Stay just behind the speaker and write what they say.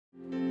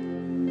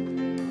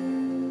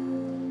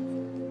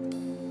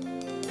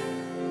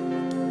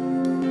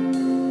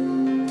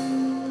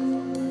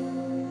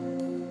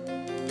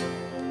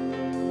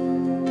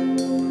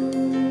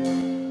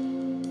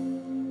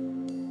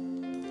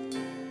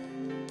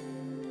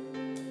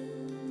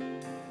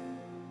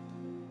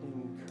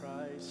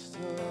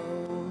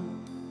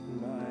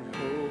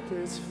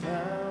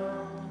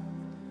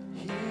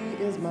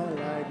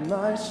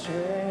my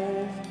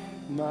strength,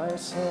 my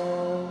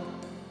song,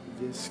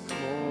 this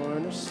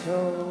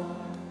cornerstone,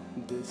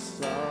 this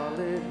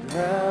solid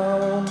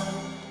ground,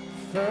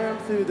 firm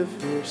through the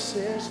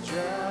fiercest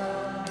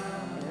drought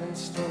and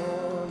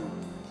storm.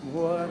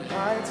 What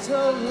heights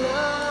of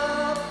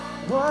love,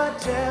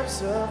 what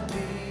depths of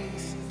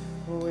peace,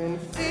 when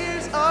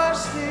fears are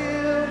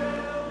still,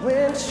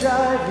 when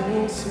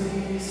striving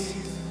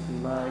cease.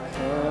 My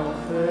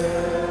comfort,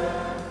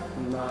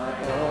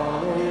 my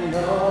all in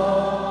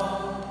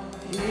all,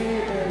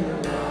 here in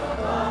the love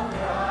of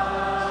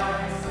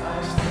Christ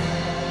I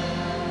stand.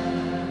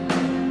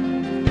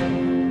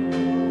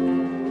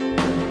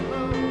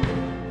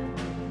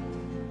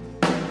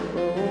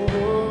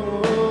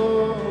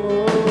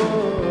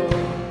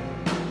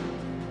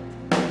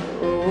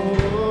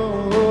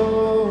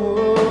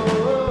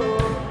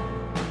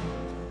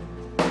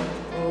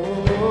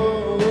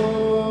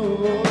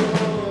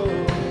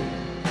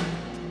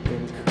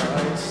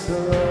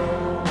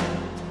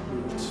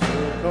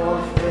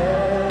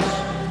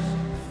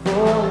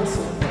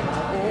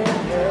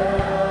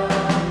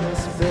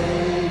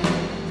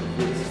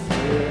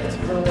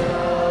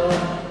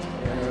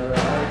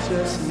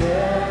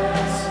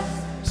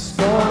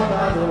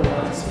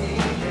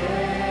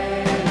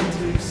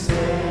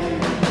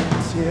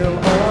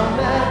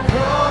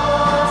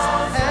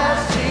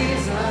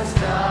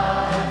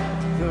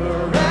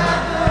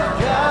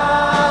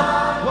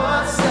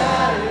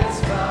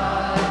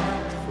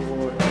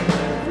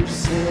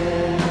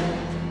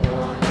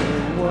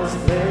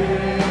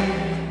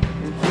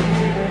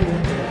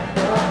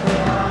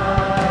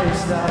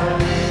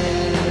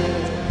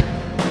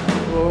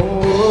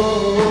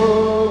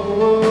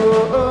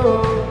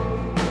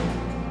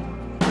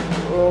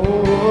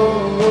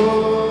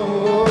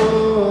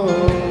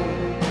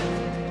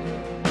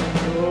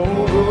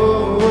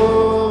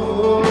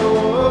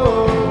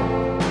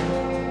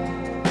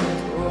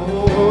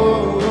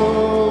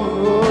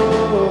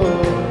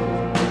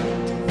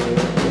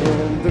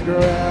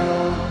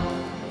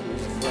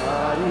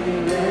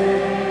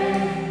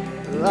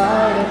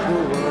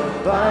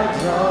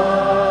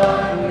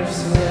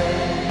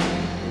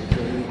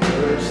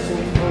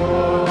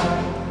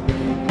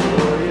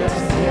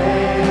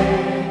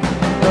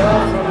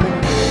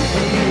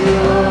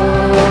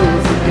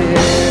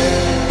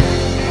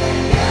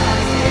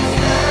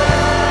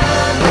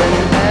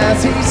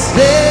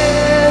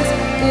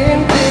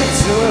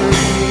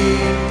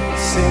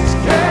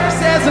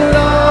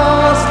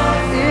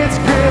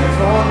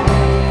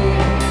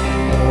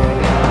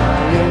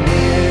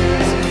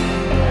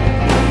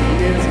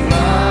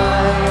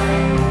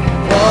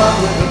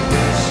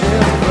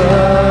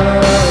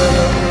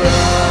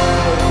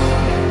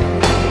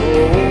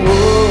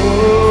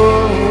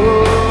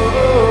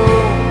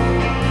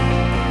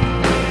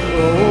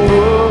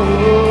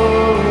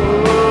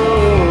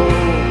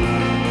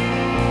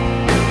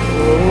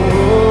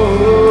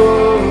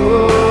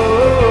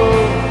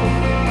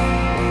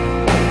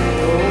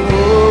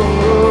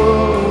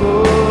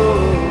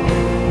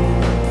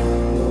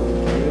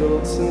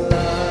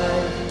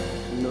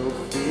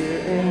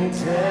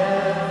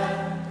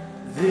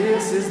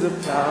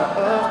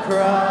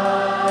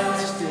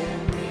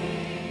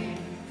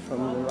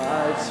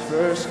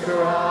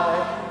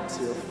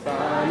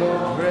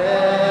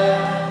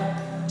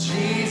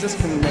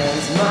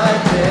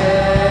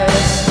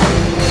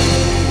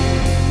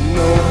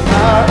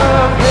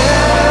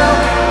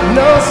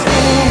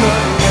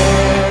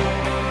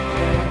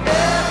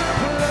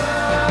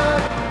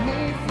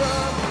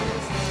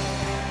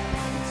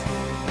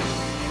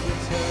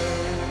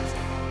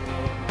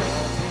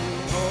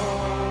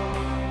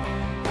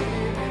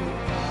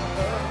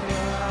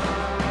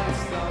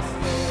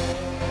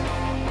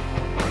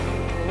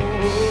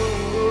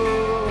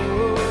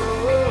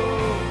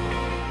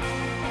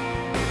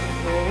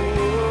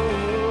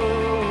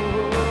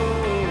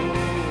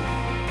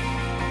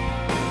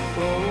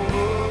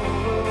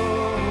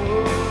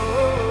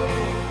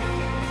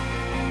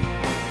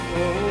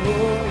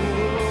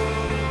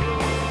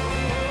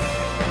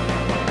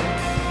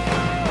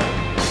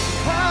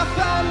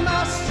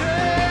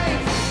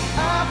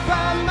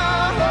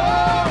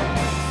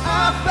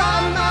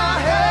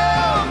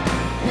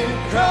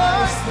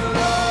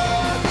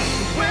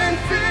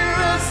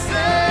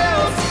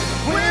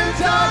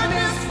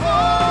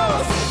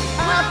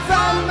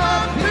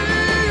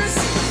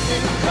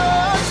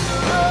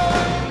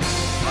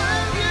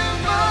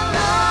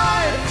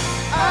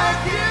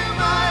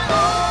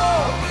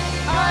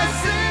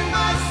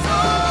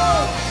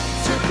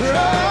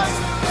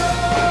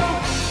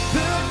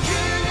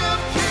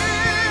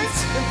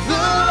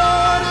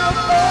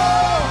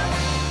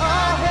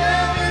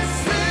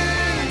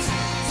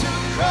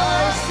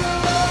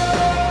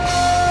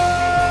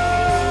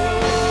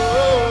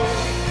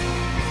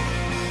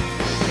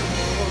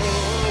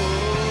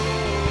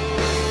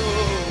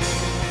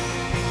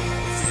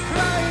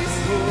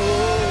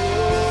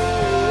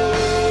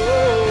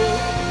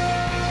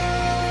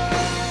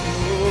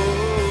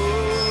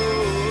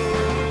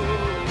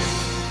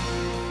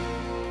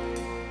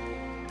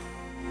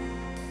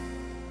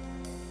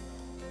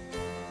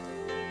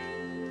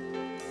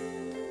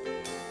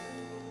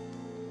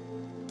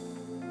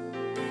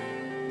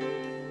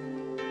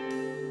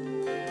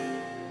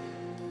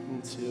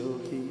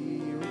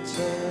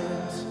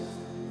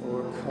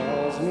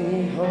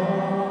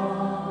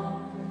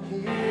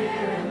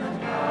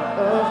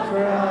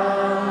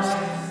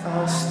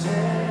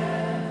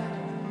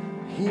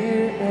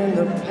 here in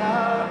the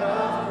power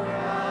of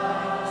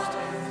Christ,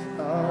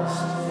 I'll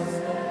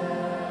stand.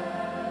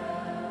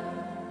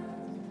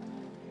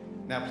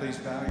 Now please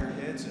bow your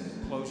heads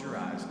and close your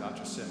eyes.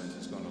 Dr. Simmons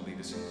is going to lead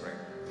us in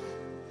prayer.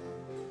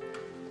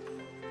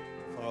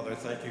 Father,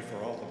 thank you for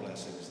all the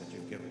blessings that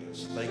you've given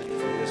us. Thank you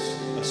for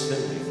this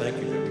assembly.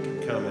 Thank you that we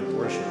can come and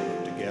worship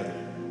you together.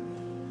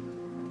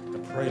 I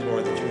pray,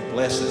 Lord, that you would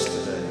bless us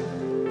today.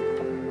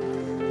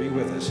 Be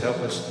with us. Help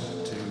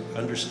us to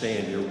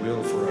understand your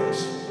will for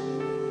us.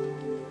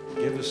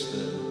 Give us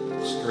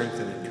the strength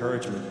and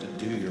encouragement to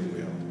do your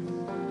will.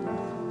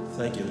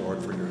 Thank you,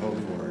 Lord, for your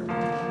holy word.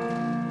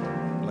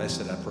 Bless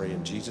it, I pray,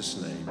 in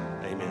Jesus' name.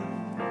 Amen.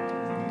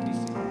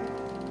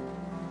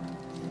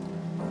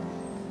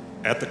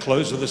 At the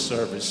close of the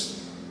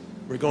service,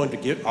 we're going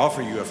to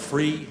offer you a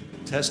free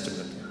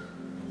testament,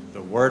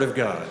 the Word of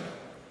God,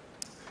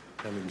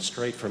 coming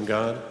straight from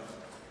God.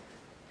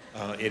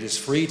 It is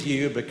free to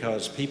you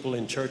because people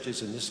in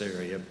churches in this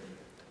area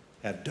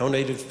have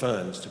donated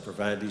funds to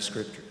provide these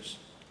scriptures.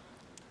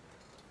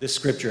 This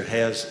scripture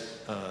has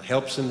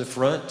helps in the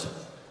front,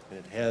 and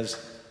it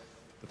has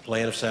the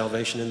plan of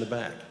salvation in the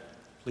back.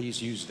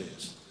 Please use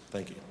this.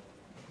 Thank you.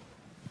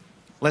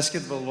 Let's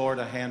give the Lord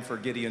a hand for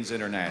Gideon's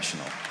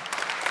International.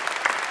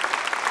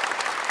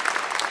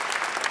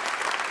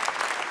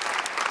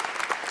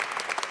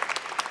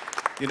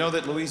 You know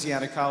that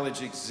Louisiana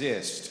College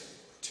exists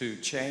to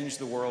change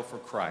the world for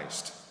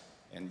Christ,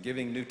 and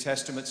giving New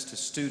Testaments to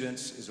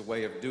students is a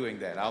way of doing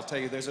that. I'll tell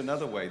you, there's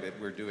another way that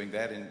we're doing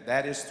that, and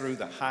that is through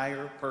the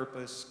Higher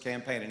Purpose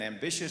Campaign, an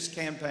ambitious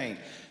campaign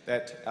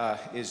that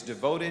is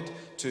devoted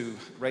to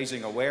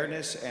raising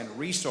awareness and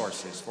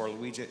resources for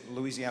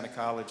Louisiana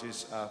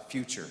College's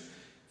future.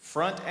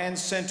 Front and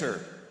center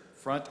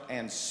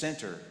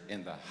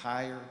in the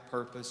Higher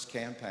Purpose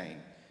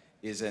Campaign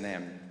is an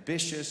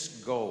ambitious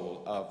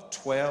goal of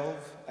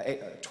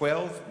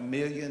 $12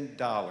 million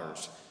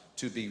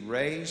to be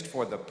raised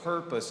for the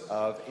purpose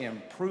of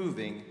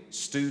improving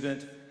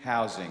student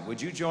housing. Would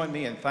you join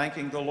me in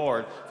thanking the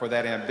Lord for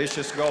that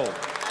ambitious goal?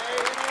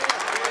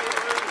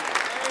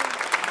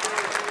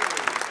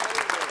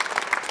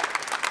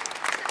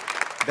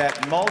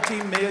 That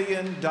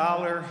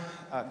multi-million-dollar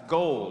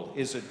goal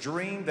is a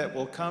dream that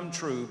will come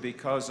true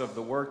because of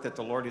the work that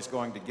the Lord is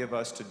going to give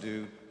us to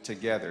do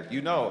together.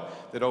 You know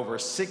that over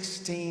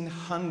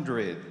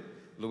 1,600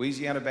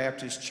 Louisiana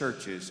Baptist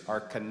churches are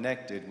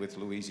connected with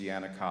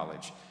Louisiana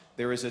College.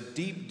 There is a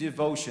deep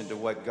devotion to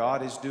what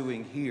God is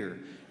doing here.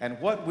 And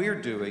what we're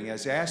doing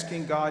is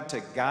asking God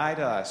to guide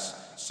us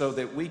so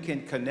that we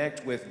can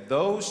connect with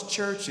those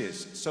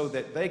churches so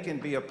that they can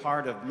be a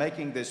part of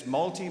making this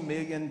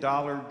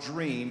multi-million-dollar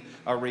dream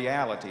a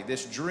reality.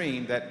 This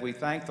dream that we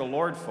thank the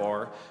Lord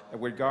for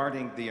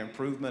regarding the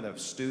improvement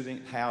of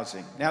student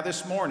housing. Now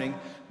this morning,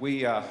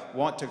 we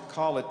want to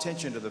call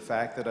attention to the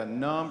fact that a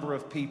number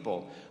of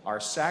people are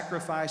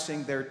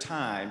sacrificing their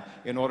time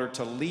in order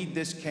to lead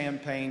this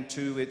campaign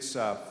to its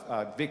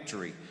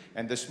victory.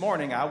 And this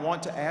morning, I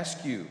want to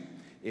ask you,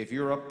 if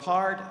you're a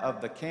part of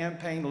the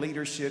campaign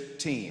leadership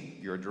team,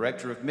 you're a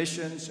director of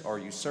missions, or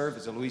you serve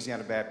as a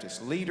Louisiana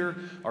Baptist leader,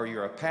 or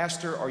you're a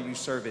pastor, or you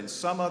serve in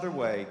some other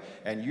way,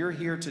 and you're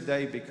here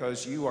today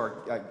because you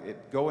are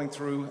going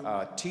through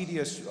a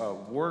tedious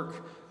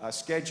work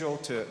schedule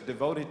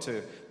devoted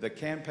to the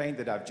campaign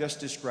that I've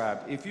just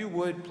described, if you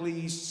would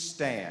please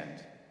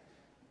stand.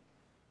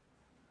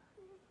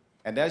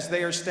 And as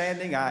they are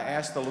standing, I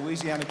ask the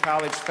Louisiana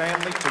College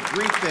family to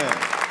greet them.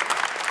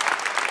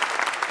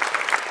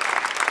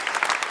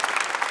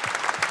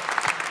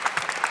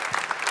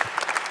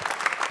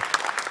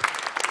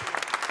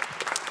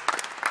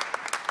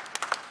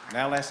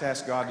 Now let's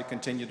ask God to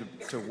continue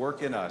to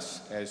work in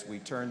us as we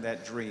turn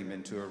that dream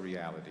into a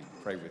reality.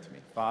 Pray with me.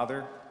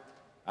 Father,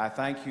 I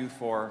thank you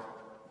for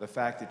the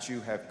fact that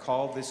you have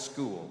called this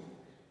school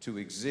to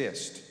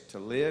exist, to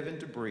live and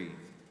to breathe,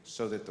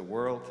 so that the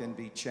world can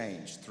be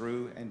changed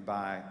through and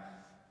by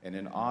and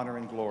in honor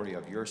and glory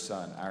of your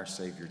Son, our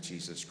Savior,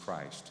 Jesus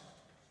Christ.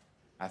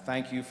 I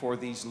thank you for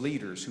these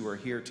leaders who are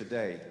here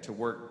today to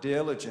work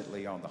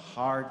diligently on the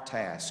hard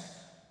task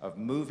of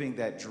moving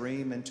that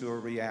dream into a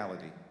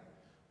reality.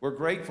 We're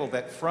grateful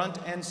that front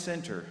and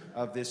center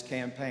of this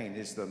campaign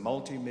is the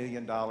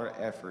multi-million-dollar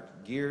effort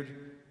geared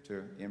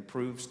to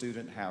improve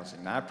student housing.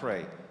 And I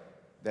pray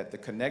that the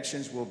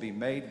connections will be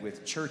made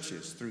with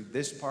churches through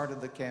this part of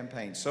the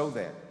campaign so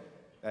that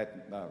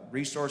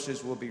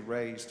resources will be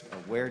raised,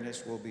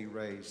 awareness will be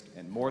raised,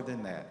 and more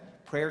than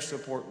that, prayer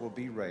support will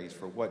be raised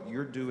for what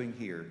you're doing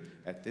here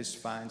at this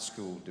fine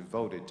school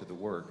devoted to the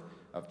work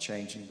of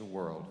changing the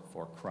world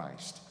for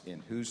Christ,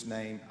 in whose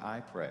name I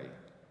pray.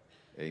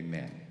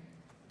 Amen.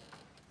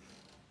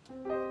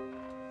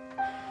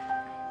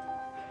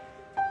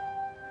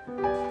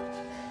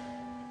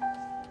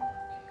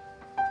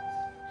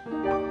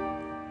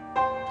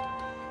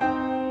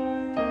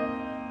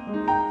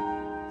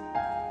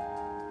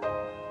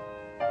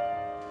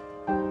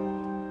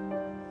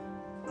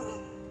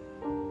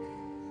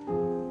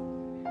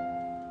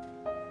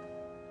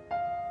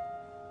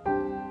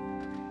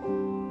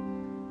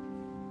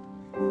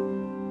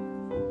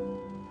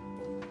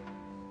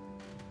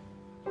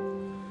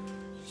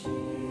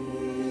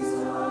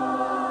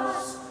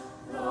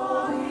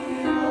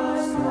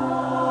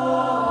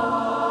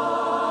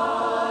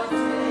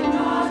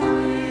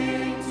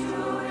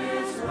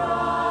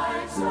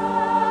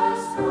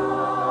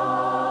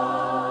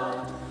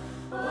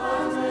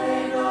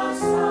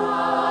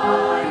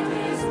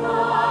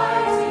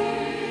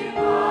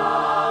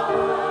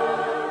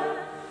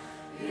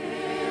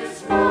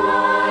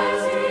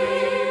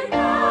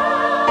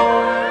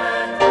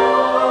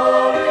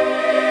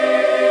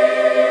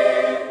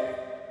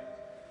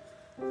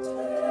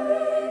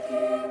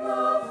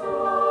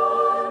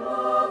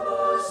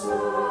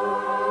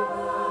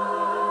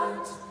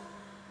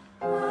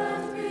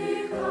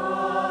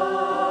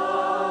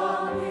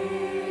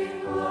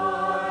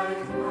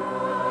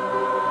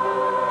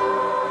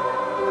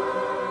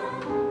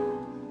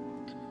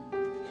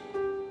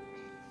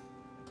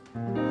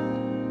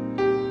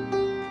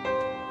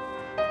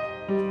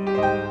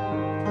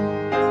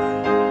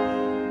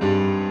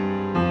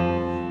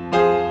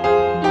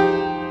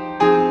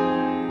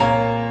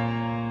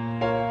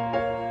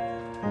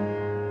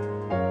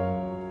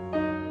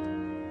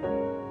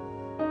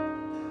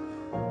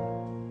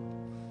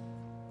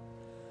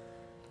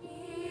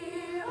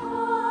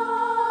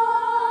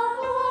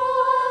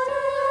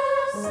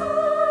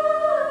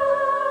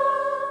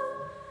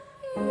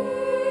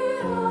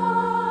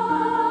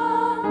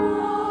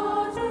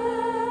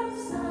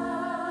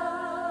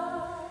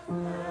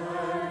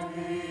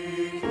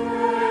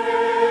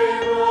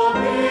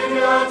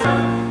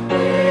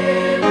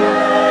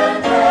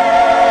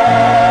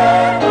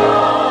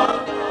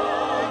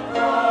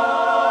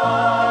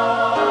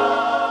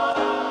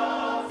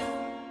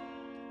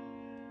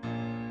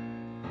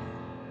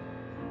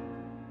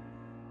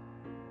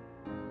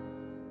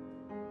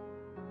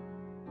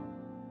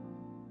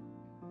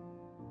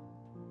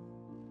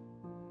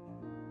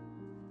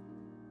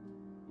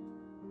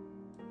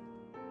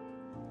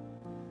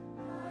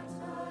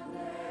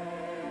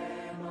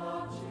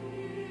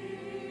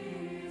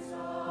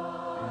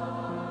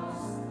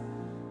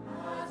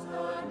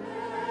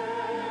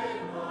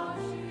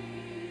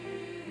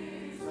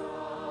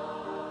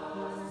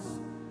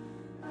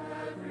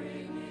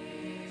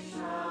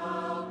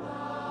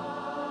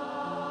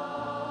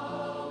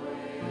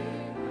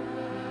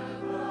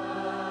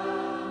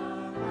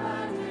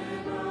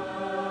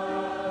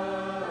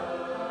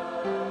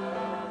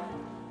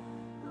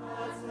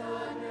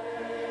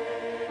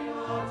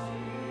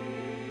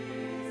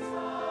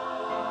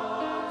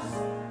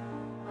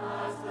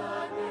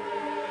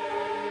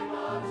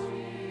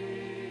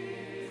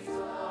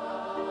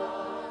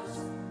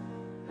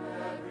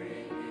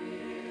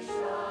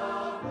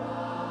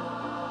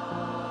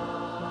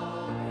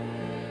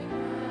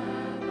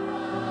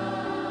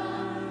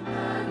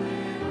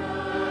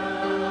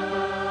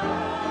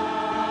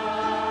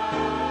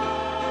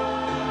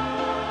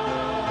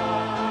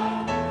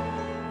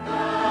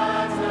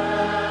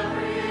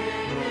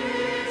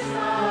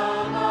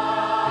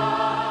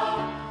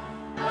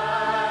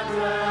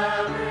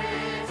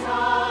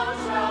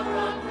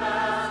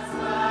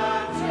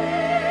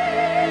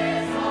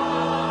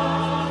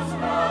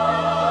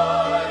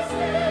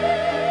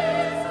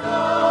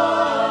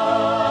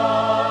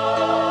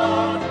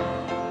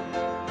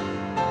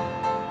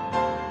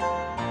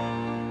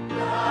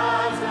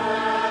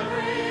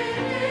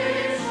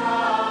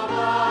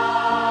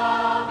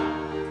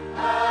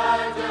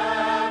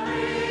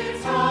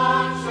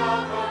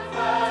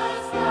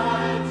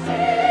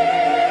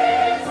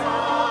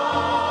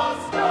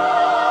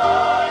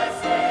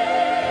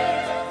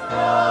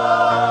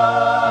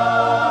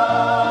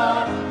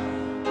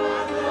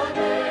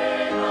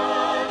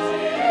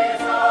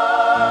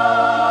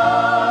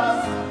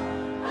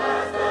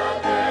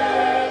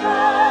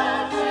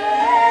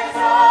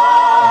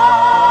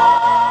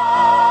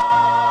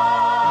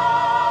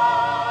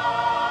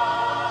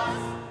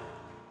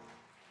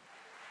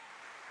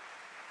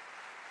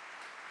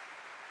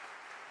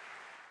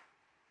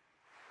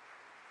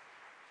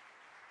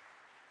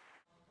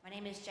 My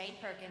name is Jade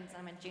Perkins.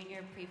 I'm a junior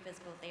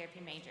pre-physical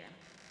therapy major.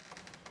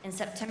 In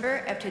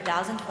September of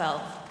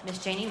 2012,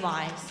 Ms. Janie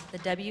Wise, the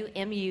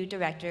WMU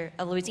director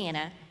of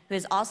Louisiana, who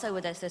is also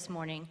with us this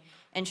morning,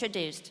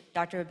 introduced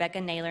Dr.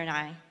 Rebekah Naylor and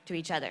I to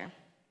each other.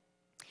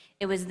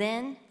 It was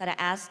then that I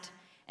asked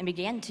and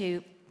began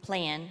to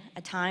plan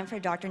a time for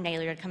Dr.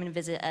 Naylor to come and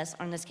visit us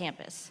on this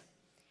campus.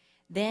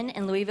 Then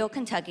in Louisville,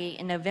 Kentucky,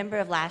 in November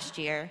of last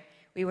year,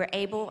 we were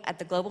able at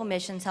the Global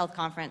Missions Health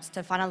Conference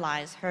to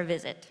finalize her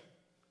visit.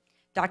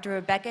 Dr.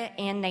 Rebekah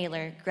Ann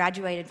Naylor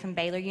graduated from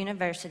Baylor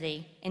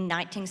University in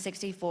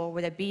 1964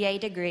 with a BA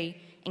degree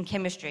in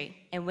chemistry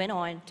and went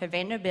on to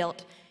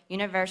Vanderbilt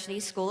University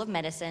School of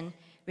Medicine,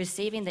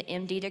 receiving the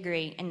MD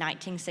degree in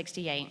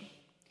 1968.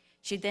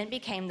 She then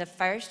became the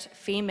first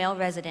female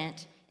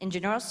resident in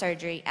general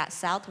surgery at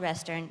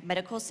Southwestern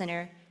Medical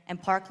Center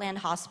and Parkland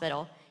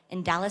Hospital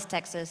in Dallas,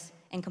 Texas,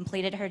 and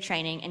completed her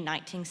training in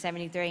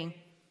 1973.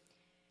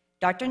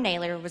 Dr.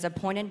 Naylor was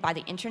appointed by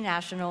the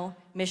International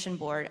Mission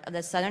Board of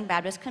the Southern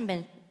Baptist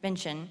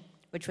Convention,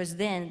 which was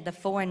then the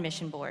Foreign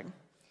Mission Board.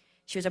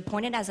 She was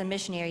appointed as a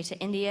missionary to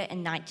India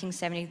in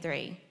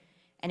 1973,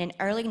 and in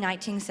early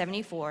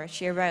 1974,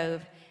 she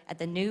arrived at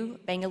the New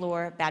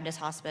Bangalore Baptist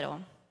Hospital.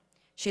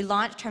 She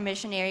launched her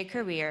missionary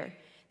career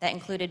that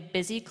included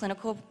busy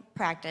clinical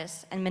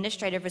practice,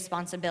 administrative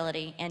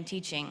responsibility, and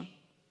teaching.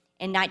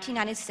 In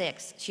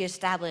 1996, she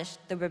established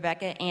the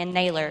Rebekah Ann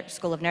Naylor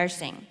School of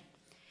Nursing.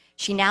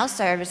 She now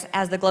serves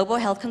as the Global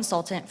Health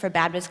Consultant for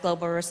Baptist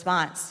Global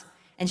Response,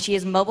 and she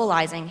is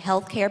mobilizing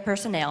healthcare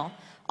personnel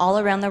all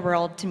around the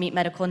world to meet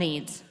medical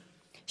needs.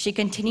 She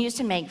continues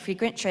to make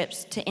frequent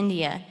trips to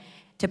India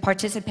to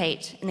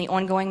participate in the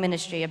ongoing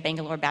ministry of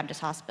Bangalore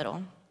Baptist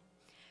Hospital.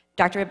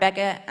 Dr.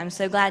 Rebekah, I'm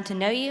so glad to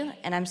know you,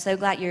 and I'm so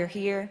glad you're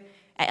here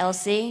at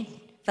LC.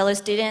 Fellow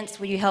students,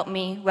 will you help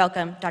me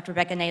welcome Dr.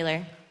 Rebekah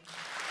Naylor?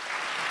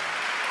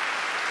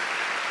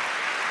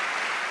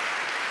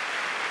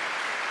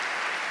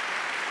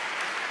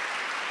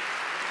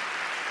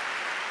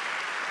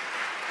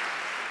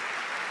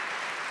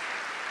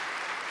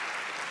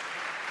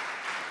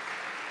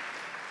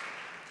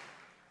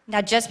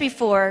 Now, just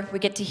before we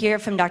get to hear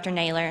from Dr.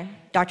 Naylor,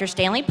 Dr.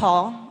 Stanley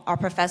Paul, our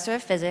professor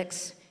of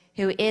physics,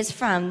 who is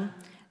from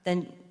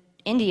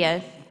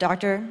India,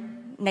 Dr.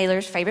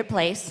 Naylor's favorite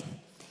place,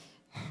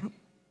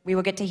 we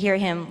will get to hear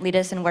him lead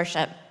us in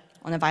worship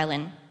on the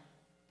violin.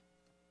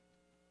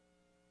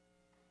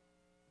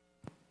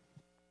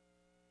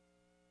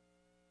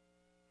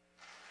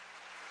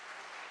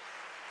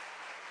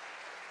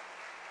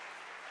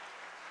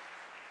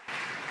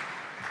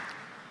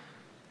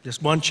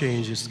 Just one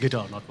change is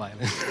guitar, not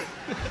violin.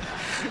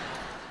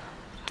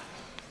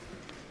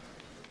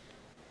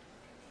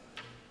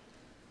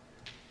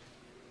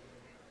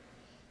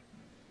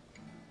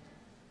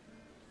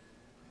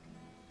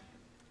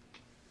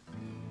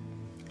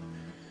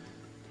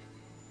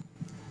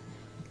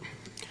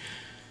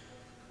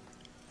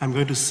 I'm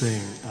going to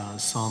sing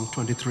Psalm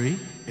 23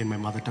 in my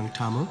mother tongue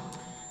Tamil,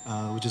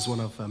 which is one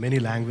of many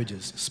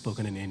languages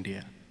spoken in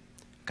India.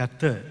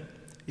 கர்த்தர்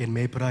என்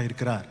மேய்ப்பராய்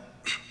இருக்கிறார்,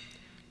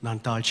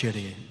 நான்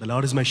தாழ்ச்சியடையேன். The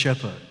Lord is my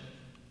shepherd,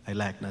 I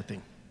lack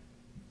nothing.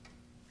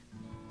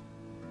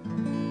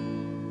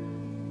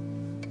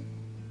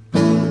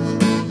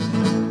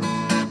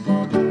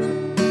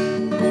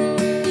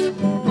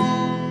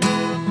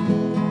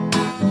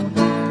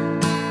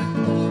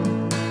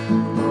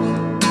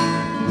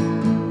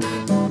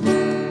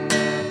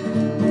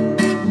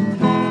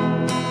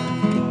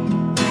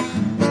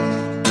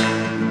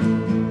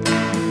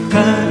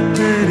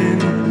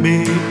 கர்த்தரின்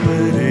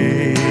மேய்ப்பரே,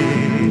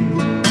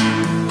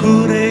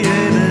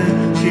 குறையெனக்கில்லையே.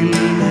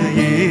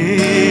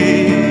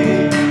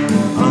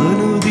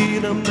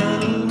 அனுதினம்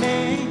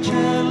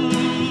நல்மேய்ச்சல்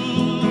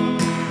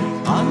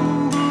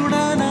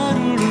அன்புடன்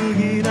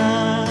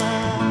அருளுகிறார்.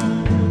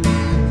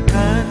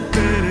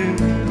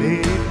 கர்த்தரின்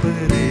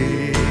மேய்ப்பரே,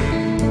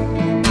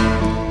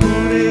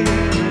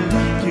 குறையெனக்கில்லையே.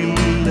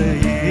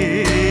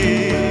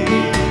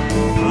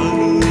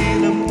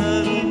 அனுதினம்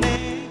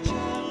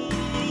நல்மேய்ச்சல்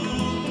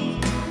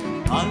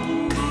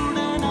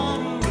அன்புடன்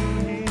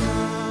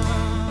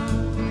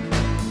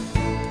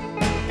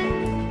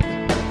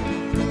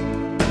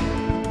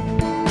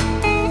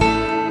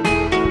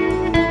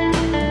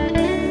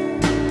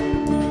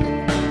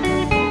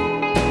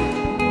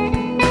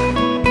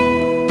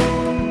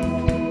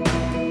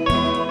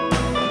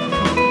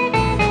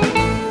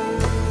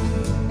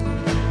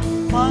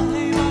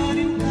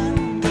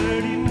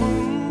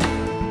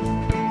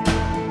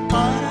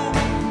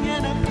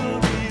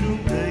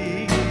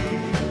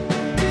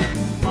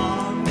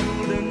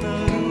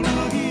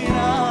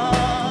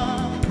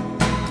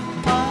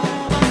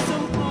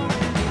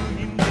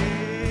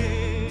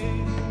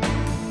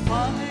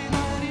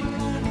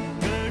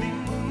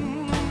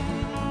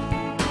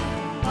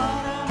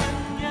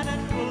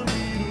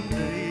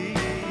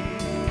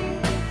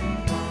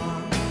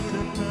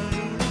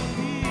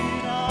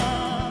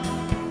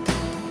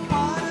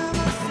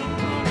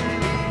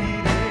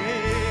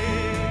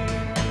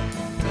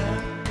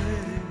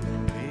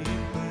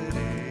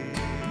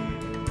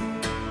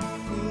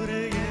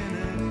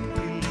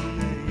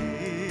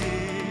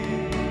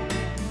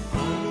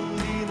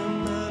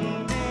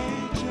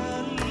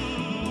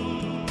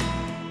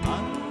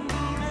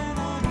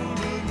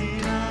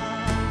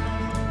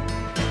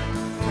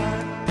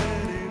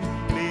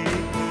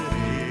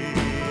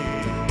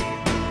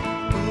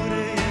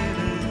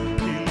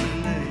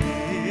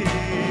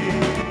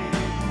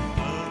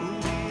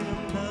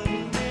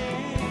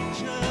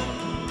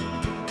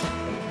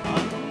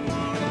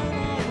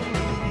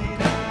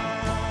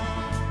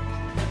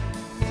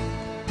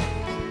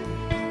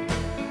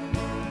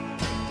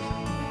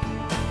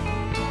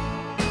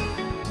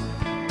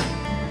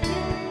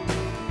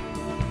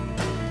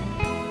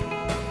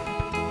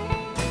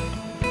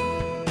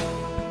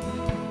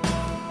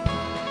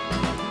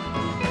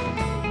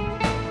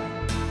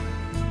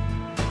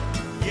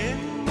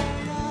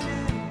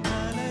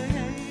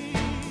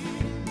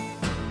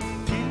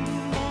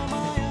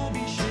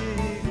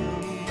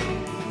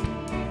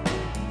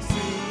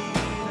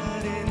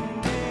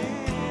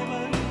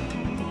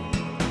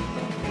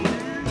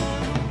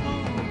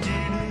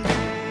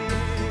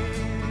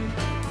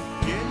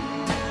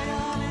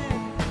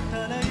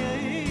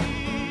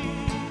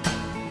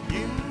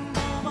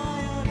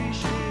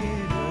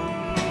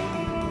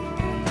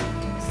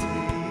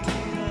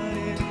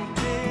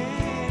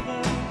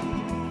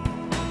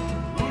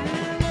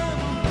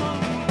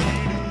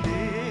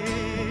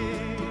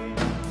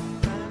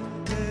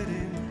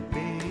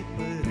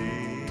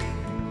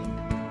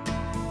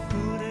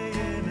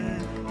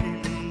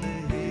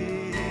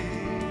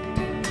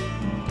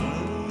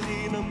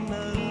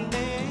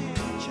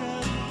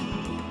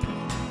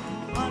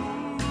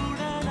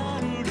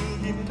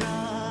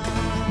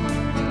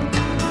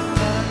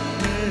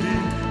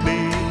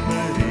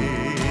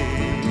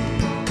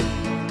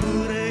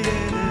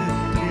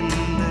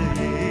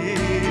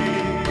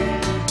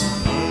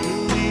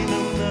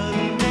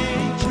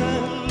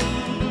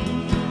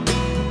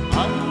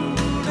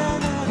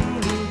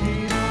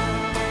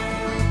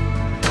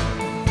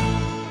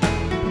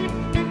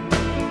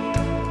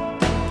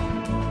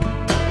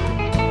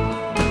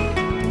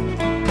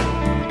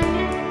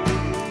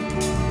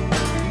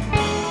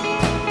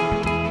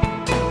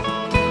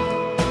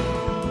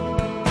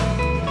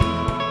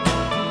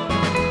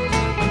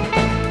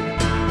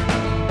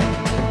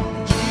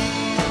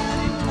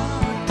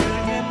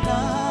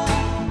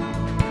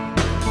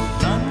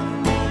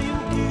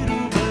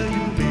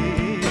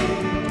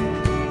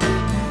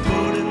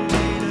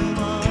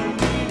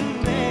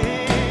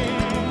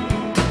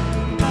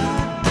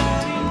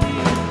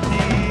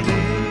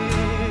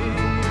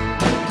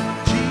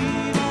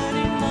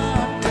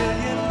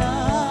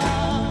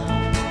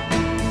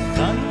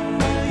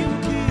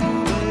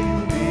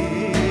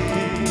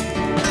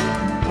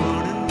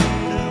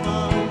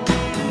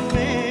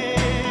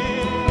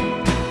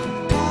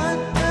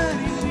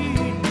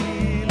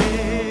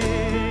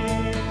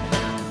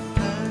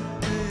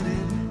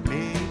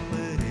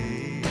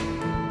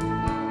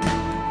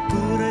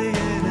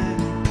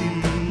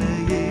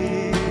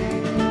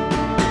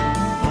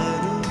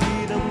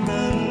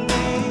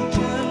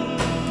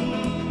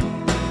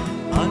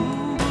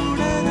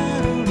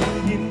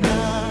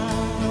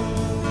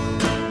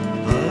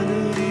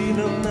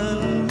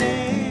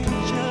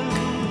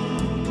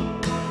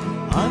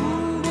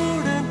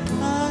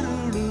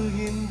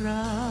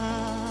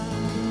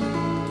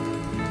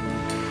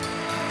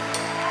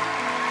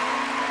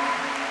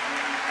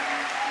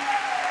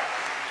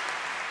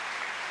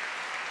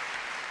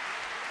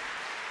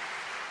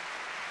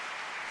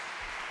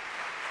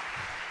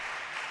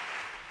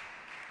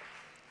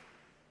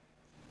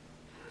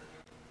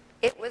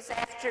It was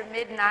after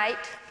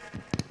midnight.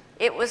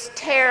 It was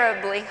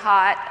terribly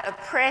hot,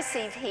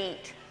 oppressive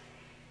heat.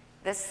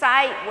 The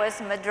site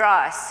was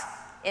Madras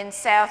in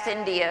South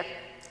India.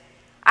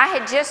 I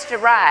had just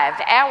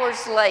arrived,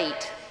 hours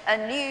late, a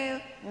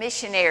new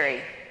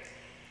missionary.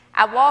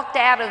 I walked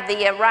out of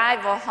the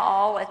arrival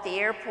hall at the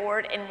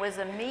airport and was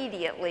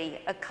immediately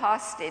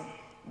accosted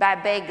by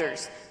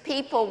beggars.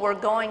 People were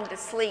going to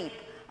sleep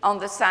on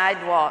the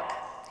sidewalk.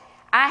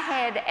 I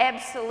had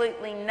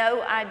absolutely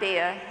no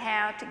idea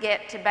how to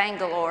get to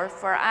Bangalore,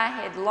 for I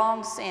had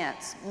long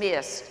since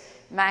missed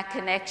my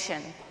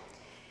connection.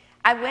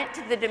 I went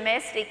to the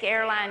domestic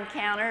airline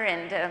counter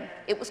and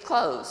it was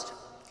closed.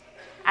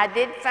 I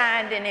did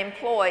find an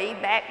employee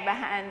back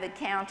behind the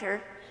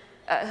counter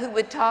who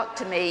would talk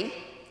to me.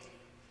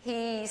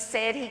 He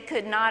said he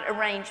could not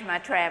arrange my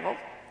travel,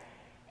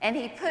 and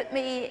he put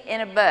me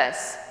in a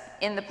bus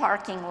in the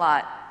parking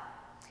lot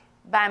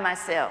by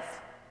myself.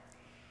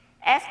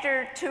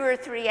 After 2 or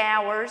 3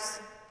 hours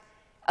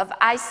of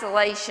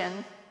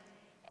isolation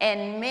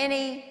and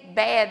many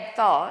bad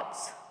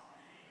thoughts,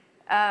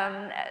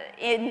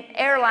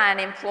 airline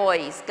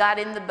employees got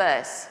in the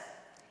bus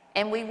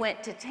and we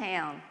went to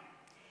town.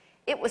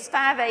 It was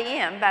 5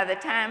 a.m. by the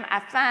time I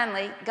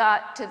finally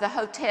got to the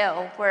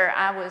hotel where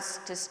I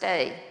was to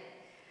stay.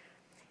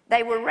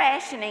 They were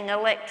rationing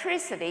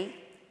electricity,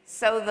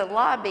 so the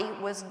lobby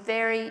was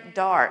very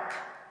dark.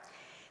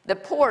 The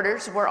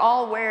porters were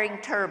all wearing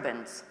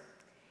turbans.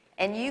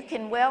 And you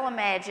can well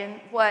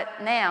imagine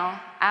what now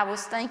I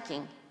was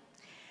thinking.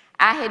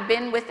 I had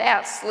been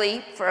without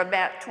sleep for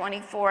about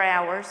 24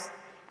 hours.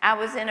 I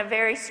was in a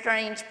very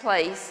strange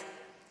place,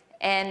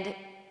 and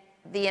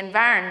the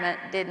environment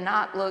did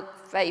not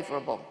look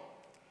favorable.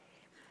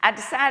 I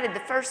decided the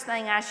first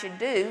thing I should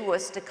do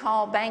was to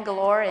call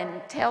Bangalore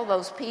and tell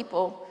those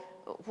people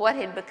what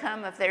had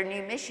become of their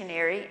new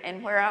missionary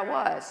and where I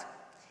was.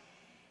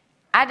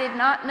 I did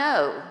not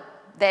know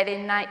that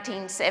in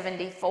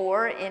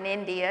 1974 in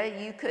India,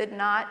 you could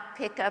not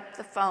pick up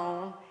the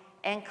phone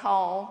and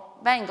call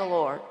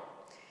Bangalore.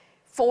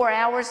 4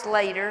 hours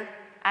later,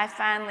 I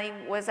finally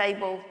was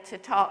able to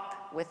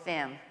talk with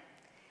them.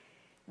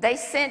 They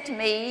sent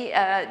me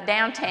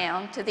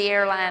downtown to the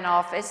airline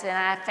office, and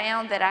I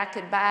found that I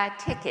could buy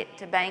a ticket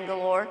to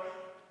Bangalore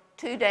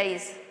 2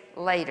 days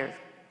later.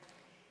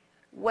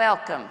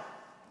 Welcome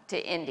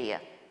to India.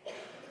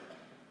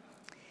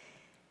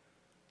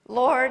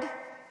 Lord,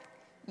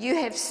 you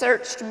have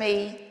searched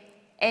me,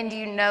 and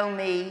you know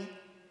me.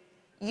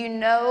 You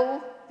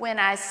know when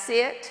I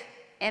sit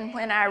and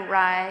when I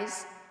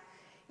rise.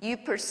 You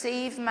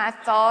perceive my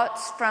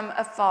thoughts from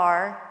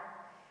afar.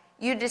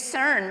 You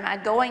discern my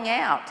going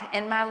out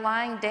and my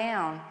lying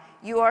down.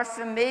 You are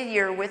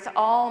familiar with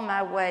all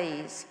my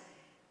ways.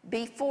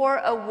 Before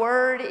a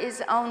word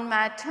is on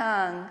my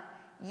tongue,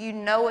 you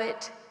know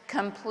it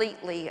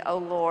completely, O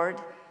Lord.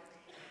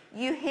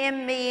 You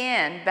hem me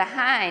in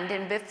behind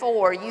and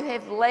before. You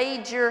have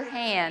laid your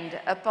hand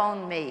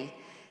upon me.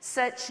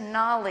 Such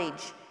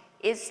knowledge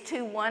is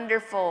too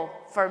wonderful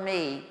for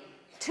me,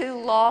 too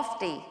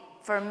lofty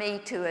for me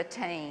to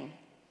attain.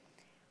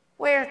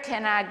 Where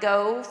can I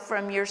go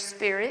from your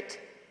spirit?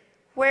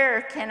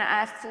 Where can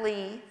I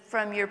flee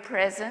from your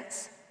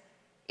presence?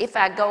 If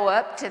I go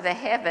up to the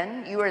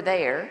heaven, you are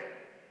there.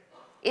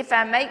 If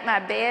I make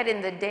my bed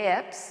in the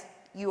depths,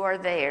 you are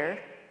there.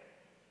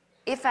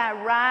 If I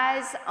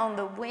rise on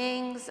the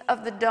wings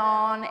of the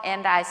dawn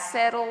and I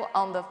settle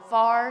on the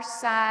far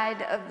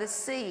side of the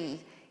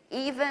sea,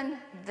 even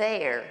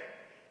there,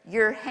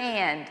 your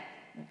hand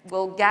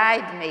will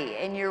guide me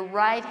and your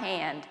right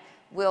hand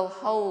will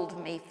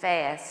hold me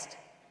fast.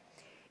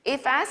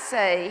 If I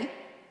say,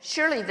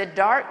 surely the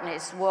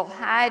darkness will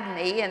hide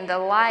me and the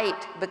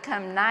light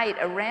become night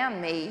around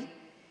me,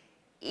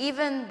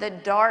 even the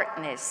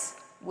darkness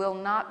will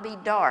not be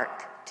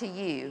dark to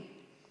you.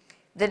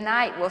 The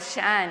night will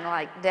shine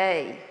like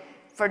day,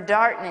 for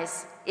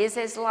darkness is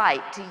as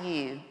light to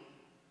you.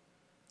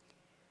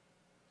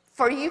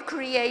 For you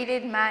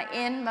created my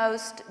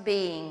inmost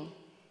being.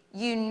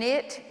 You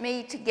knit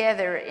me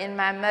together in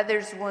my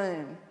mother's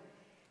womb.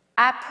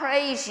 I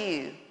praise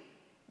you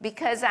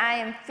because I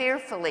am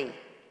fearfully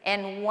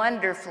and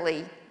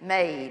wonderfully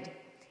made.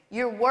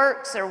 Your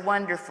works are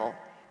wonderful.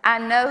 I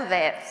know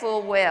that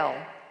full well.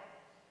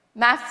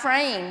 My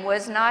frame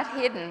was not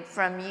hidden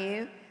from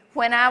you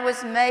when I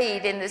was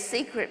made in the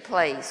secret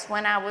place,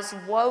 when I was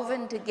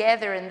woven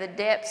together in the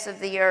depths of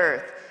the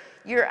earth.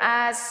 Your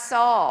eyes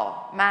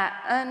saw my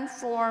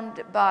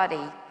unformed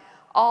body.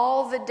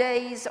 All the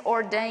days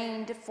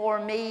ordained for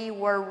me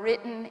were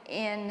written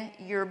in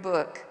your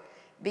book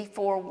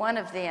before one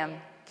of them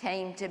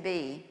came to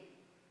be.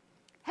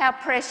 How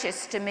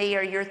precious to me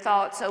are your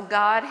thoughts, O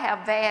God,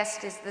 how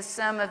vast is the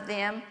sum of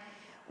them.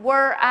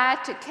 Were I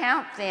to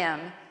count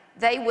them,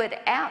 they would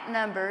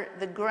outnumber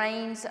the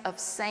grains of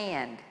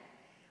sand.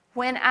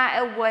 When I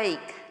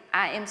awake,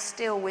 I am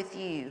still with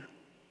you.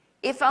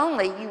 If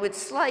only you would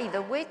slay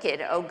the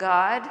wicked, O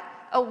God.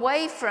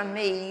 Away from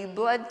me, you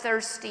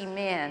bloodthirsty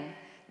men.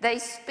 They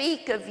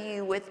speak of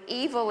you with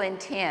evil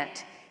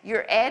intent.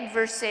 Your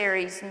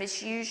adversaries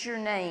misuse your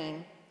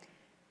name.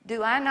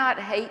 Do I not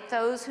hate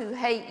those who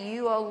hate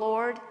you, O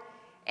Lord,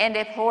 and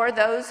abhor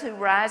those who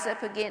rise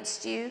up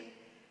against you?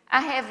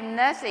 I have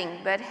nothing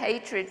but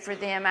hatred for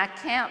them. I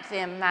count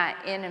them my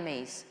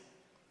enemies.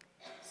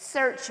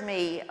 Search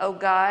me, O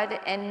God,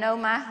 and know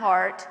my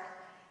heart.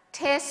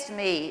 Test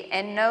me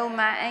and know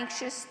my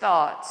anxious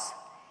thoughts.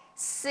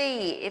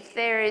 See if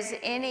there is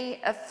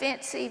any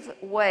offensive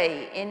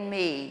way in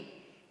me,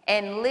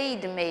 and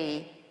lead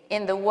me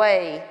in the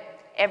way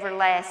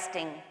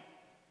everlasting.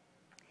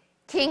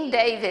 King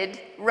David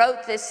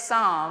wrote this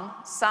psalm,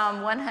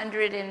 Psalm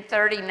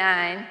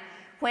 139,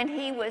 when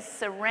he was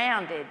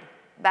surrounded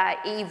by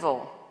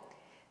evil.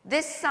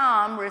 This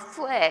psalm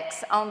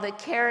reflects on the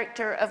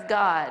character of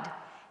God,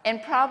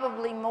 and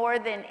probably more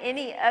than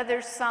any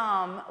other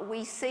psalm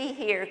we see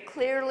here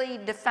clearly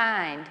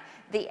defined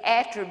the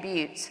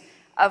attributes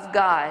of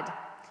God.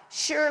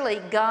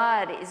 Surely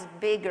God is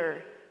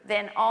bigger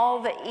than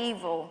all the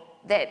evil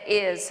that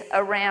is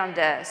around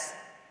us.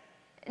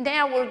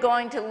 Now we're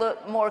going to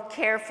look more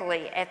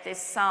carefully at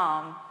this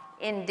psalm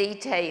in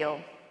detail.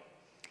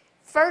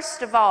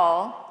 First of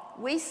all,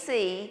 we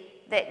see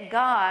that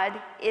God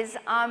is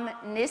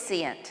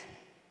omniscient.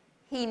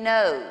 He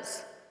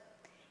knows.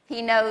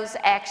 He knows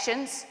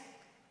actions,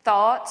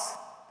 thoughts,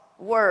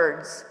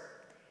 words.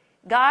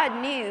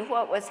 God knew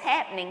what was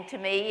happening to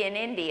me in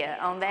India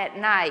on that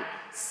night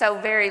so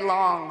very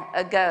long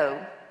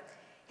ago.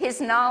 His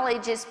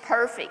knowledge is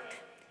perfect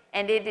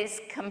and it is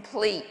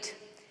complete.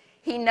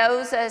 He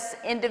knows us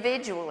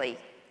individually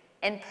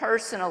and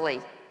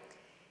personally.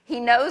 He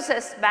knows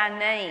us by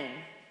name.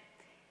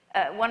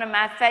 One of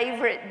my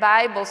favorite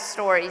Bible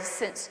stories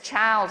since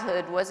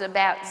childhood was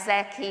about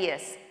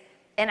Zacchaeus.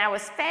 And I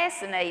was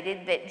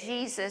fascinated that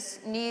Jesus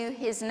knew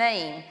his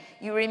name.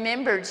 You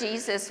remember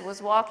Jesus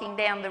was walking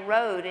down the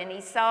road and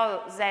he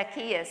saw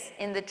Zacchaeus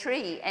in the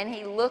tree and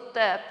he looked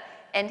up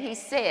and he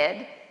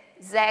said,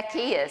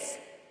 "Zacchaeus,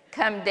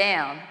 come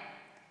down."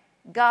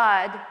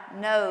 God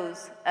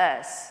knows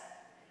us.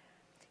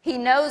 He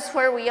knows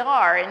where we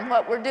are and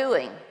what we're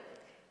doing.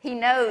 He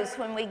knows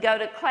when we go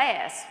to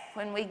class,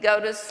 when we go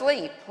to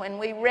sleep, when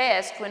we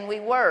rest, when we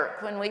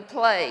work, when we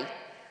play.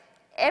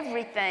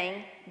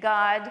 Everything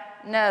God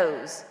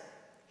knows.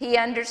 He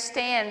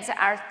understands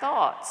our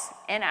thoughts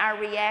and our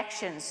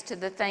reactions to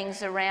the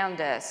things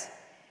around us.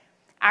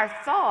 Our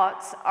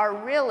thoughts are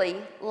really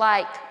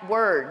like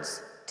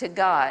words to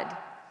God.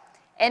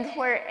 And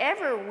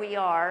wherever we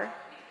are,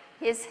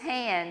 His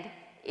hand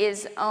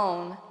is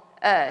on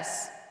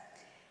us.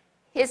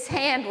 His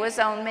hand was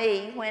on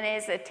me when,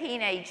 as a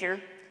teenager,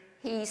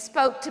 He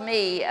spoke to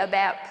me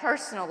about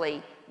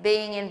personally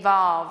being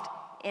involved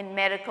in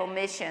medical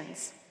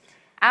missions.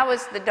 I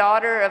was the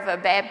daughter of a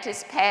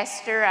Baptist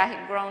pastor. I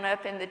had grown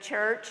up in the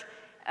church.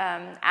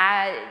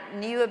 I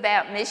knew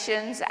about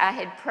missions. I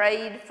had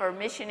prayed for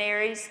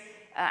missionaries.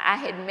 I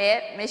had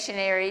met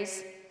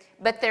missionaries.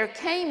 But there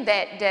came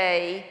that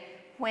day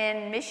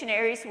when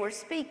missionaries were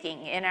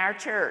speaking in our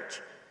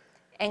church.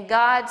 And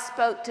God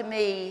spoke to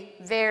me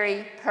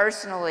very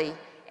personally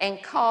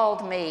and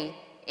called me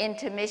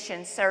into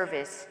mission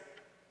service.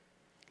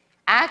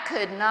 I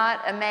could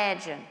not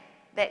imagine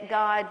that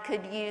God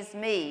could use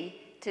me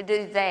to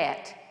do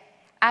that.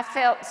 I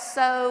felt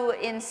so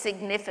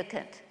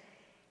insignificant.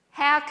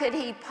 How could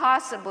He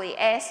possibly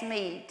ask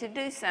me to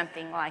do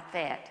something like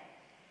that?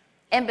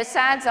 And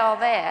besides all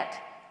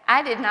that,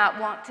 I did not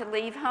want to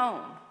leave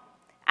home.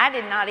 I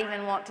did not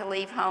even want to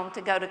leave home to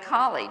go to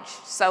college.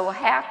 So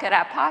how could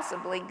I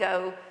possibly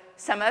go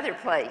some other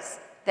place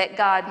that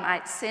God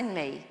might send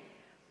me?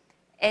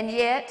 And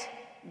yet,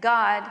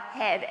 God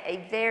had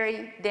a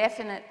very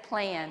definite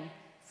plan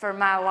for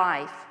my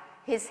life.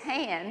 His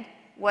hand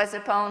was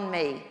upon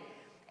me.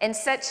 And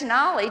such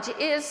knowledge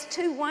is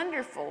too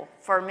wonderful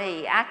for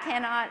me. I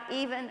cannot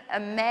even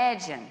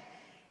imagine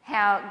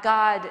how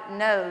God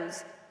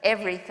knows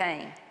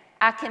everything.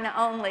 I can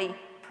only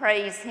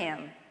praise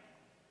Him.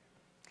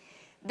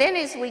 Then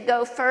as we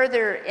go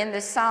further in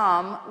the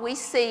psalm, we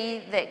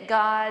see that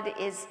God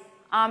is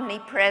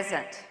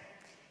omnipresent.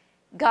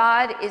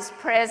 God is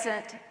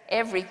present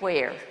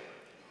everywhere.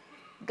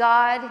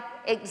 God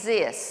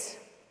exists.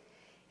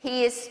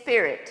 He is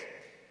spirit.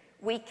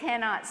 We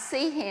cannot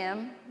see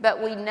Him,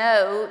 but we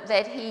know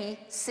that He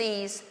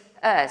sees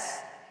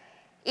us.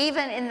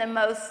 Even in the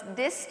most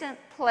distant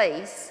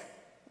place,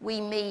 we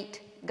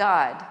meet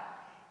God.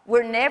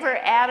 We're never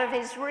out of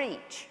His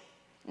reach,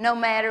 no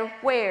matter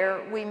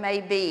where we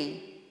may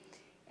be.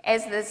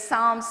 As the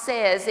psalm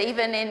says,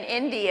 even in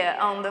India,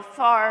 on the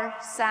far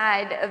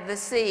side of the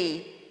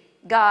sea,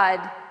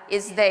 God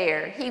is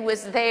there. He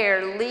was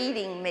there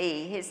leading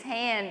me. His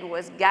hand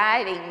was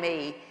guiding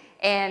me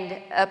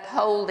and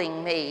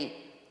upholding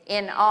me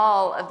in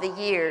all of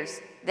the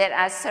years that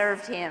I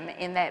served Him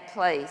in that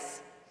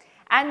place.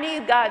 I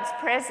knew God's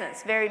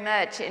presence very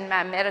much in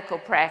my medical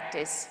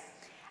practice.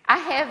 I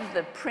have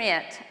the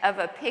print of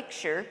a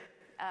picture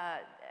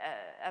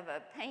of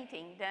a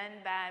painting done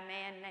by a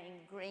man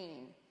named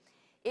Green.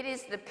 It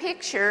is the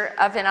picture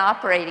of an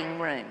operating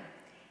room.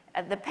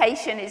 The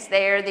patient is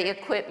there, the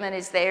equipment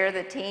is there,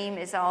 the team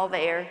is all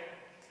there.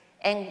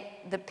 And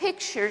the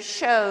picture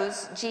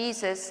shows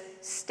Jesus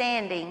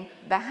standing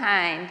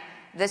behind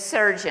the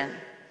surgeon.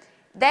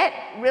 That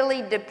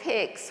really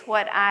depicts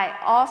what I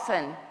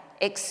often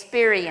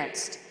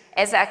experienced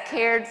as I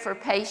cared for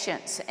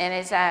patients and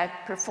as I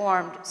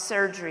performed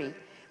surgery.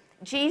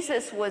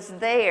 Jesus was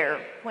there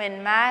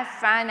when my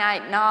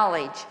finite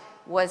knowledge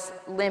was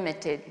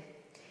limited.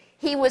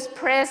 He was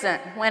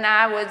present when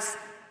I was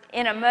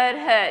in a mud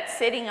hut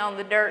sitting on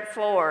the dirt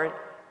floor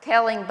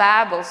telling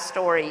Bible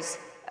stories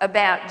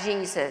about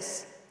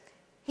Jesus.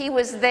 He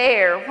was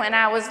there when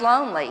I was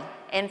lonely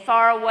and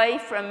far away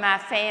from my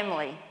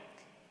family.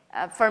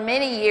 For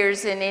many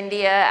years in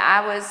India,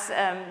 I was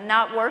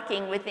not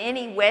working with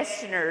any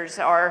Westerners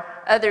or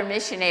other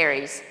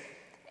missionaries.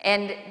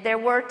 And there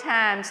were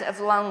times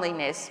of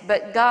loneliness,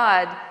 but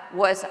God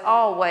was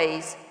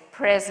always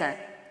present.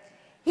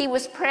 He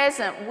was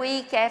present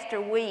week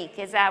after week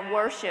as I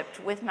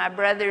worshiped with my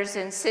brothers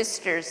and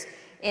sisters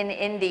in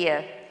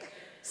India.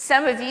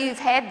 Some of you have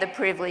had the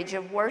privilege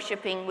of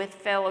worshiping with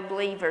fellow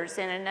believers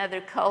in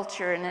another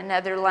culture and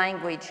another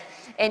language.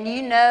 And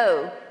you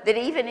know that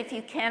even if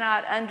you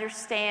cannot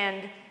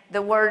understand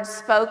the words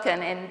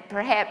spoken and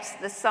perhaps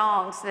the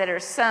songs that are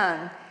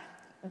sung,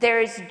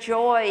 there is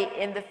joy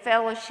in the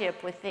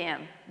fellowship with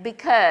them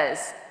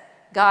because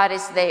God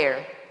is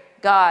there.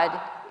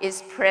 God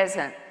is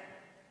present.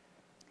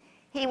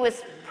 He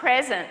was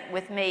present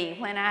with me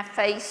when I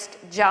faced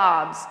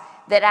jobs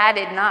that I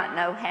did not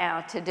know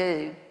how to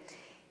do.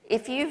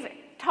 If you've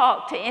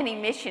talked to any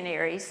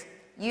missionaries,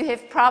 you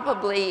have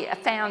probably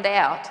found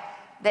out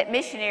that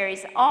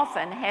missionaries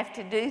often have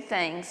to do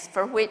things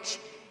for which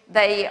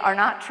they are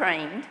not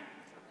trained,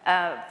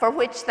 for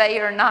which they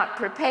are not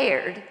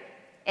prepared,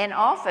 and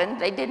often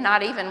they did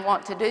not even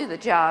want to do the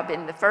job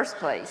in the first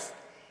place.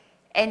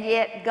 And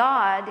yet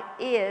God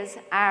is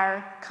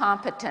our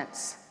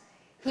competence.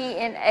 He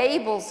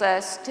enables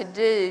us to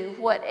do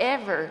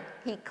whatever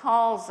He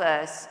calls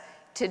us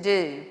to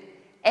do,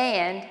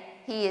 and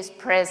He is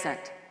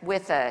present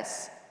with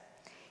us.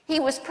 He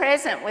was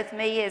present with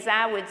me as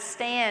I would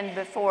stand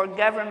before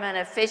government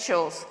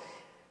officials,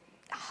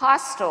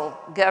 hostile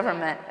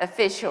government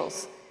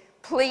officials,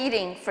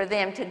 pleading for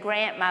them to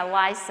grant my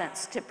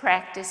license to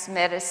practice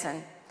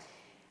medicine.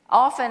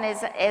 Often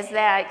as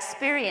I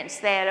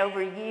experienced that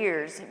over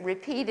years,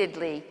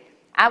 repeatedly,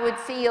 I would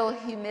feel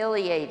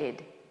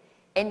humiliated.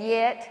 And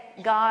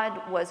yet,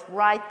 God was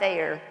right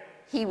there.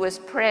 He was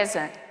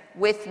present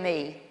with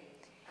me.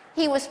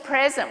 He was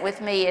present with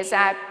me as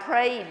I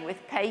prayed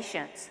with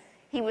patients.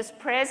 He was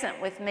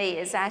present with me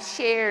as I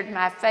shared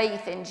my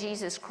faith in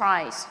Jesus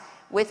Christ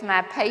with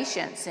my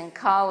patients and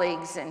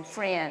colleagues and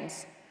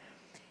friends.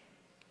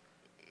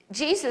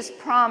 Jesus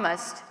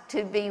promised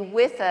to be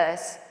with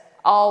us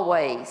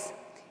always.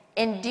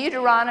 In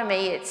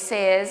Deuteronomy, it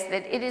says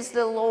that it is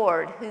the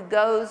Lord who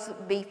goes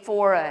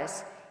before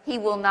us. He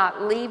will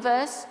not leave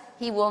us.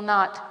 He will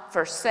not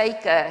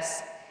forsake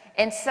us.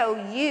 And so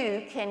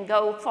you can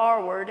go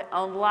forward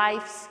on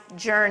life's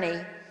journey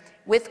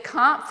with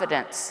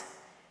confidence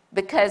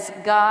because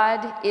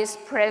God is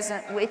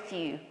present with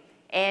you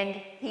and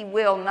He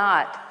will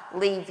not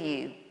leave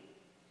you.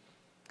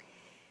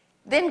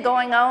 Then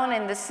going on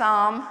in the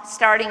psalm,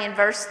 starting in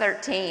verse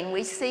 13,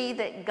 we see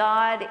that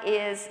God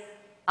is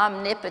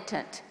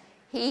omnipotent.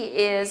 He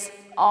is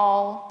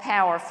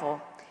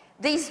all-powerful.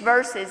 These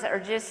verses are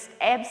just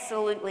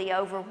absolutely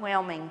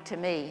overwhelming to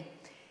me.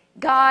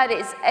 God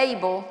is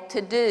able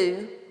to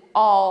do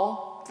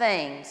all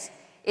things.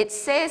 It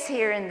says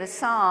here in the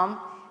psalm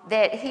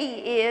that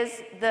He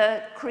is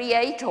the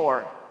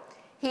creator.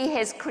 He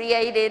has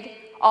created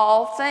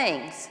all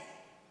things.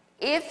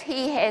 If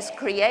He has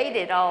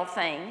created all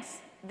things,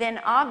 then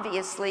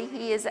obviously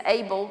He is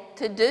able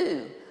to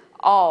do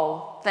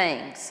all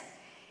things.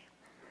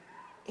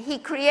 He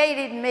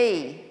created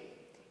me.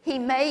 He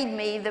made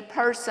me the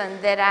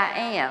person that I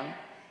am,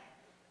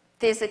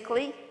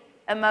 physically,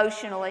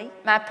 emotionally,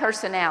 my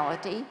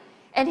personality,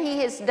 and He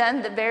has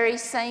done the very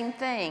same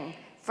thing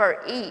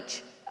for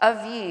each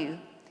of you.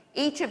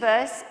 Each of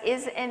us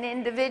is an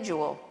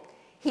individual.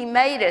 He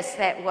made us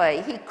that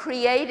way. He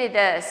created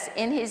us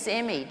in His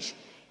image.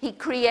 He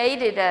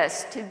created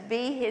us to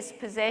be His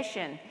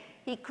possession.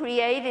 He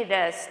created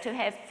us to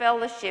have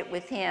fellowship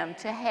with Him,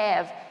 to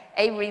have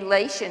a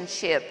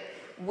relationship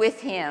with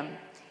Him.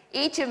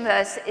 Each of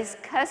us is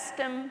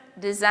custom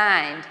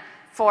designed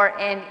for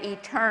an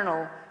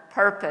eternal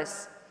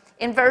purpose.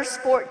 In verse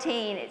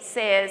 14, it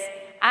says,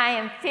 I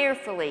am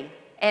fearfully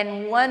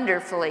and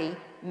wonderfully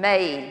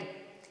made.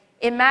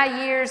 In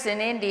my years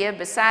in India,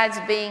 besides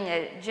being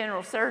a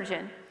general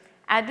surgeon,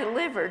 I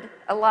delivered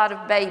a lot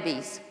of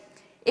babies.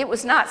 It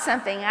was not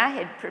something I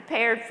had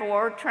prepared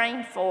for,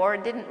 trained for,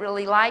 didn't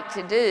really like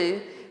to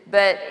do,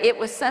 but it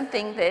was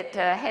something that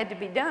had to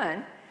be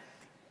done.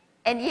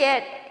 And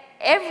yet,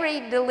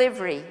 every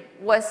delivery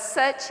was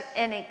such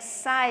an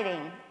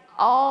exciting,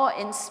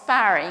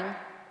 awe-inspiring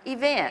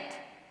event.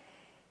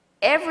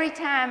 Every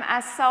time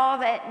I saw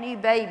that new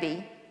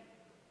baby,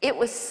 It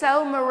was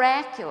so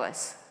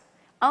miraculous.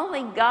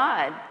 Only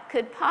God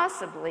could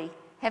possibly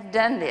have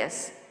done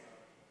this.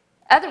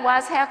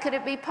 Otherwise, how could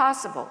it be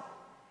possible?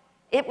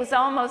 It was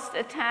almost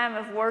a time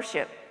of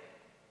worship.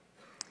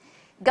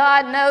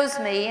 God knows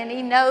me, and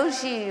He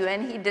knows you,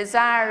 and He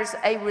desires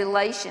a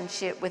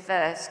relationship with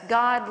us.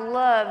 God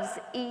loves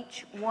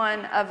each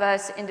one of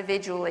us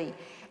individually.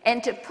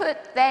 And to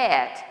put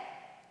that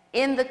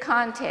in the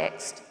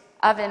context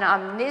of an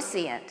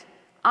omniscient,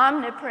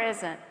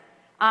 omnipresent,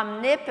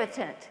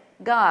 omnipotent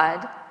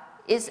God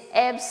is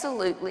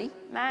absolutely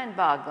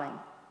mind-boggling.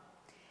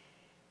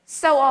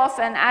 So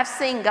often I've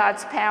seen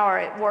God's power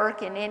at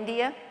work in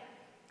India.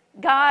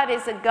 God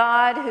is a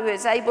God who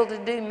is able to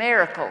do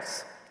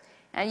miracles.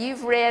 Now,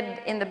 you've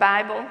read in the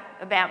Bible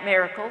about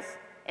miracles,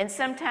 and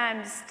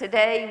sometimes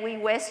today we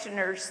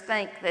Westerners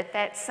think that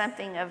that's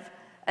something of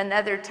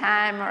another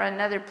time or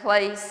another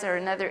place or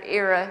another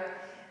era.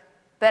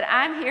 But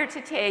I'm here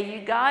to tell you,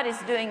 God is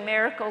doing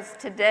miracles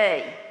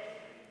today.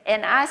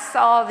 And I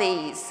saw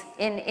these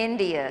in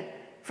India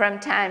from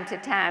time to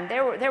time.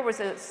 There was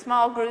a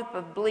small group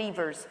of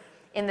believers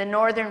in the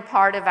northern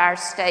part of our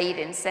state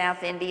in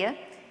South India,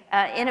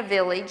 in a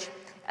village.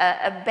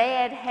 A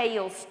bad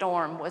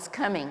hailstorm was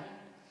coming.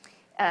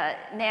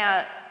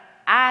 Now,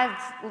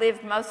 I've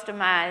lived most of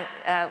my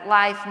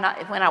life,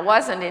 when I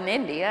wasn't in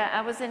India,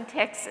 I was in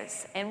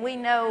Texas, and we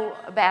know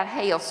about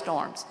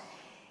hailstorms.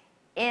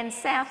 In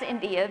South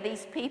India,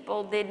 these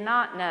people did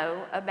not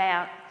know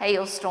about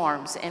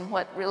hailstorms and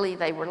what really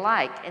they were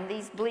like, and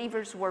these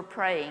believers were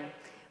praying.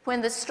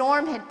 When the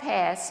storm had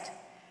passed,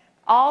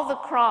 all the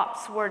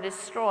crops were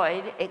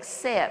destroyed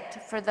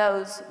except for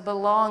those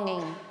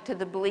belonging to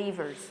the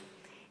believers.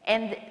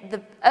 And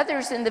the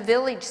others in the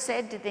village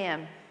said to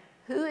them,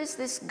 "Who is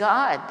this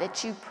God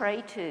that you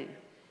pray to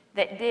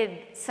that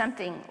did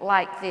something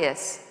like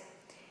this?"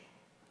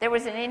 There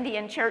was an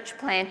Indian church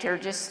planter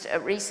just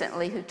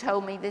recently who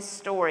told me this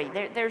story.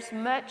 There's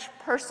much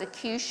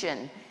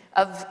persecution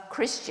of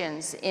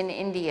Christians in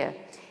India.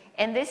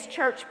 And this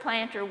church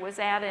planter was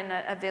out in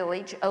a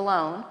village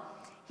alone.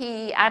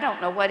 I don't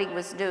know what he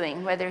was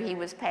doing, whether he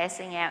was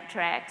passing out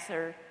tracts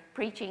or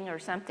preaching or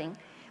something.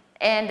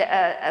 And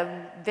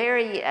a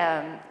very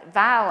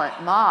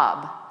violent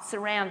mob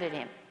surrounded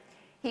him.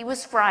 He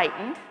was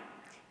frightened.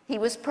 He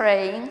was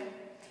praying.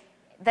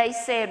 They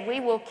said, "We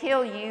will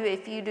kill you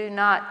if you do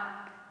not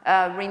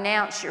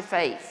renounce your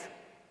faith."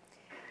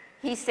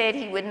 He said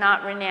he would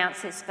not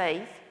renounce his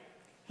faith.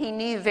 He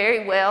knew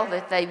very well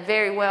that they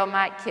very well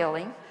might kill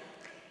him.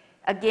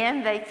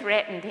 Again, they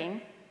threatened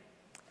him.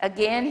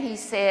 Again, he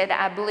said,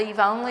 "I believe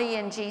only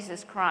in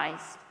Jesus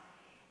Christ."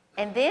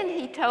 And then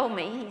he told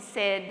me, he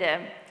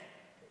said,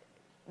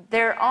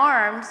 their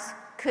arms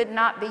could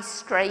not be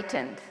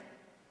straightened.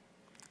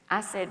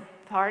 I said,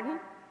 "Pardon?"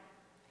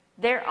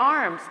 Their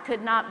arms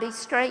could not be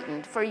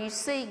straightened, for you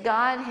see,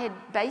 God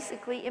had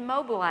basically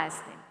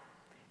immobilized them.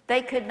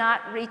 They could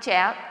not reach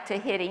out to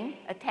hit him,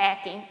 attack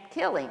him,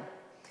 kill him.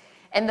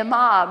 And the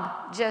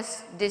mob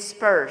just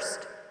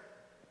dispersed.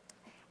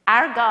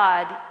 Our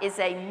God is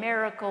a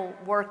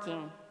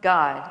miracle-working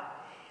God.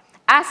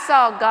 I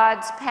saw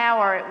God's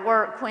power at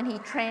work when He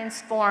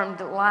transformed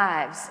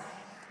lives.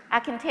 I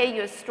can tell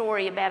you a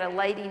story about a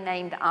lady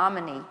named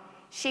Amini.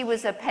 She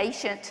was a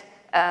patient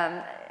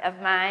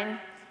of mine.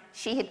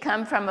 She had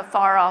come from a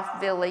far-off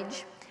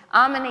village.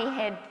 Amini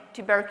had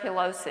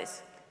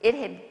tuberculosis. It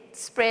had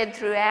spread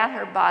throughout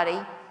her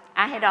body.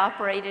 I had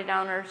operated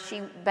on her.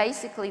 She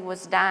basically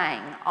was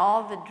dying.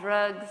 All the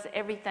drugs,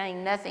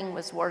 everything, nothing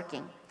was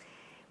working.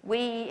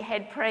 We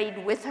had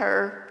prayed with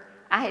her.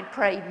 I had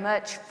prayed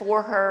much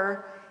for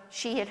her.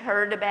 She had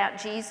heard about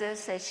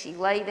Jesus as she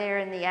lay there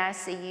in the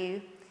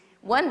ICU.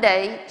 One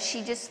day,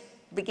 she just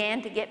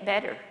began to get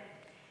better.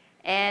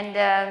 And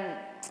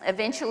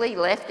eventually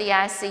left the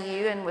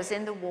ICU and was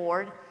in the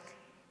ward.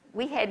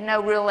 We had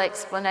no real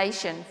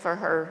explanation for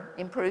her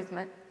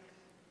improvement.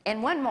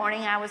 And one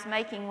morning I was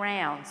making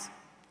rounds.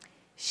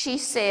 She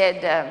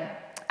said,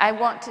 "I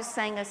want to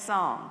sing a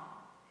song."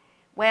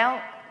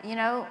 Well, you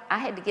know, I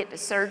had to get to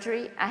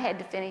surgery. I had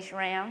to finish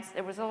rounds.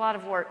 There was a lot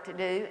of work to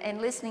do,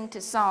 and listening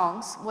to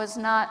songs was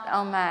not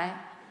on my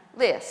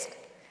list.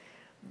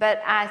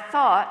 But I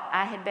thought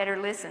I had better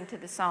listen to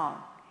the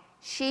song.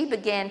 She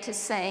began to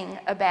sing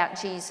about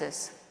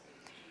Jesus.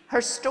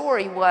 Her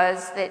story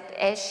was that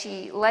as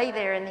she lay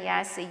there in the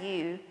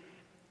ICU,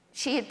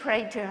 she had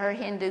prayed to her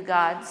Hindu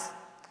gods.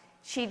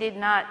 She did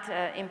not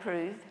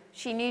improve.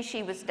 She knew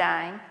she was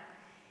dying.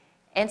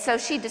 And so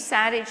she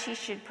decided she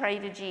should pray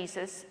to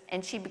Jesus,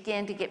 and she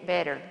began to get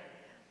better.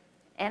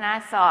 And I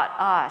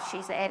thought,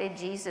 she's added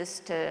Jesus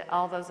to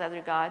all those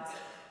other gods.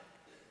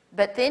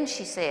 But then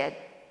she said,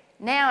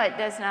 "Now it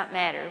does not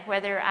matter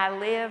whether I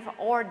live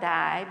or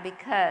die,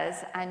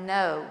 because I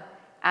know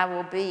I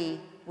will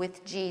be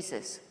with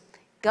Jesus."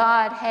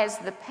 God has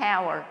the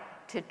power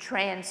to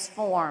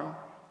transform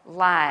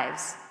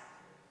lives.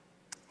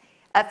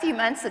 A few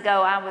months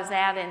ago, I was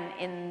out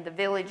in the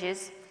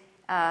villages.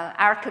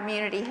 Our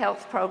community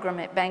health program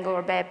at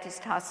Bangalore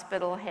Baptist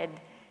Hospital had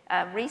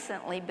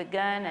recently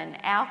begun an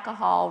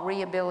alcohol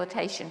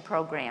rehabilitation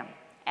program.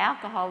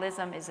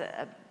 Alcoholism is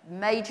a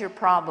major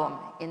problem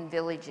in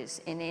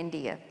villages in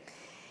India.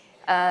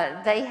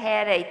 They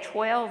had a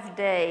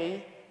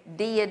 12-day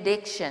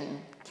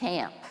de-addiction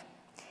camp.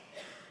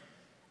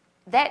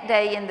 That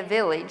day in the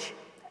village,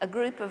 a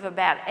group of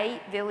about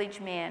 8 village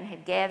men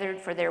had gathered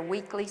for their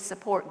weekly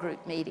support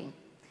group meeting.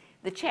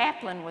 The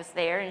chaplain was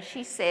there, and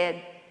she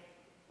said,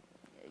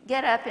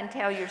 "Get up and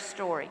tell your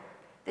story."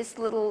 This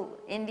little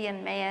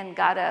Indian man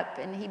got up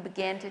and he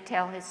began to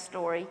tell his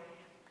story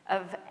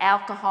of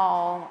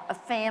alcohol, a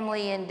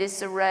family in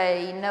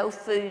disarray, no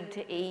food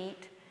to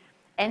eat.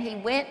 And he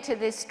went to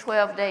this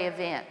 12-day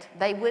event.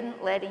 They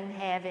wouldn't let him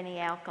have any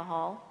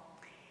alcohol.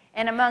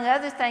 And among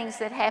other things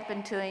that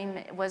happened to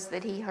him was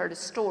that he heard a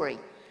story.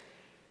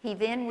 He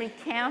then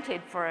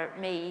recounted for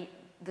me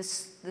the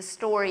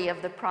story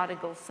of the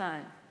prodigal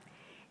son.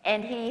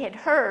 And he had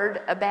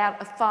heard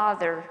about a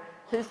father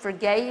who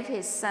forgave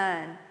his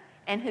son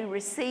and who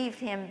received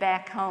him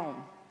back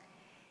home.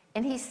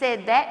 And he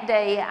said, "That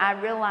day I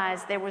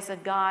realized there was a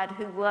God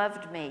who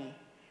loved me.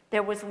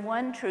 There was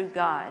one true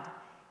God,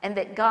 and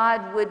that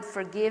God would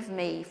forgive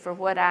me for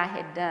what I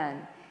had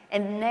done.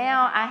 And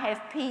now I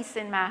have peace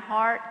in my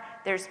heart,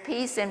 there's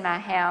peace in my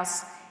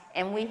house,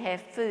 and we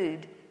have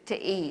food to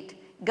eat."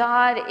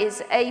 God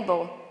is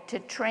able to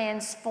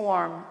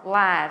transform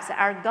lives.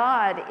 Our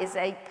God is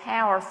a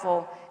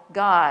powerful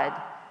God.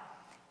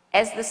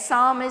 As the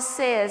psalmist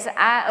says,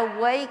 "I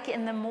awake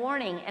in the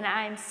morning and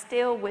I am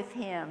still with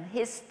him.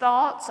 His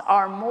thoughts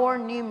are more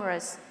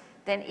numerous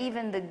than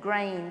even the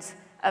grains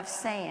of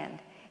sand."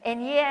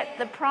 And yet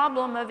the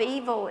problem of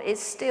evil is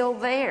still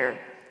there.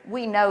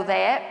 We know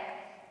that.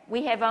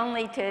 We have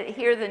only to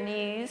hear the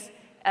news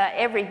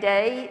every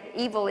day.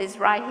 Evil is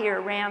right here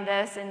around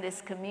us in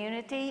this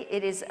community.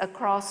 It is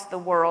across the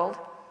world.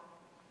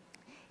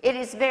 It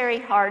is very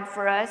hard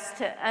for us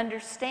to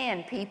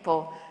understand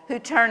people who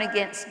turn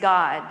against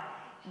God.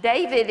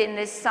 David in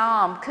this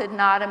psalm could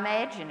not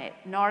imagine it,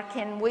 nor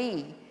can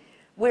we.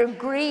 We're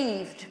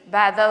grieved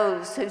by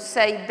those who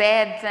say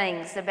bad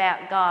things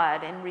about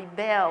God and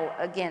rebel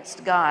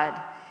against God.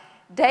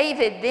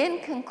 David then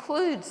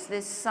concludes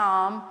this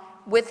psalm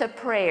with a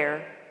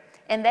prayer,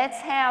 and that's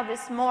how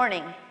this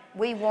morning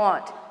we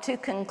want to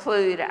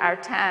conclude our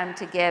time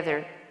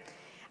together.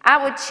 I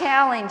would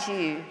challenge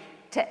you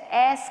to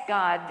ask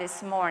God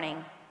this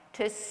morning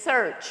to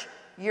search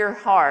your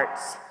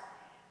hearts.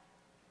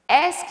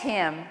 Ask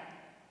him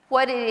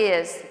what it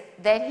is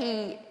that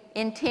he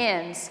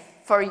intends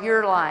for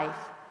your life.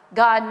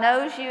 God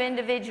knows you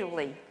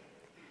individually.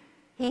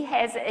 He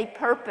has a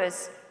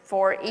purpose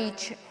for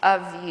each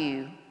of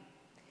you.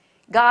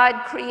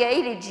 God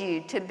created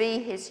you to be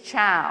his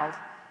child.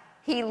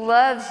 He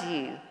loves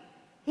you.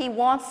 He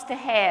wants to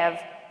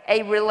have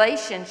a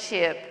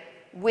relationship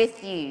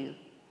with you.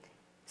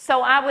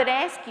 So I would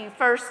ask you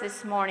first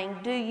this morning,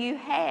 do you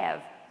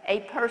have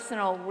a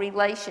personal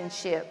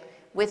relationship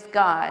with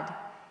God?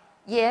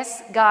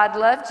 Yes, God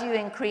loved you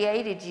and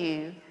created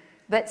you,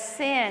 but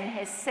sin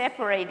has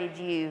separated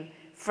you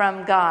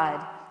from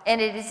God. And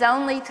it is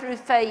only through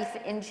faith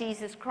in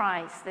Jesus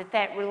Christ that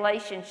that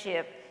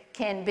relationship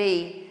can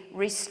be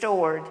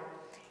restored.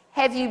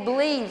 Have you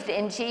believed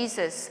in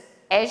Jesus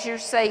as your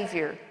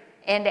Savior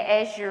and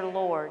as your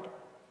Lord?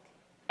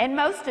 And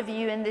most of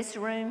you in this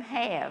room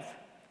have.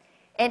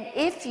 And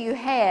if you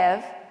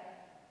have,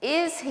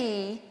 is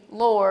he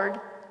Lord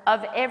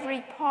of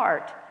every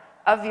part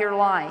of your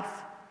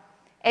life?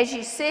 As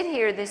you sit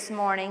here this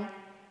morning,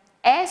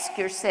 ask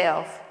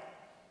yourself,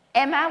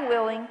 am I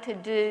willing to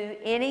do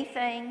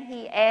anything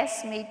he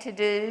asks me to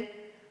do?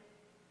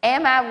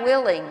 Am I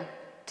willing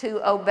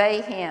to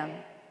obey him?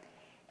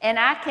 And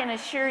I can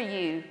assure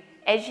you,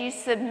 as you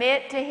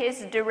submit to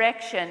his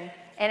direction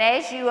and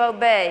as you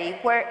obey,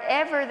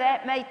 wherever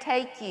that may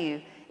take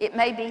you, it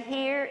may be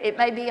here, it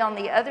may be on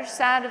the other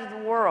side of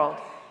the world,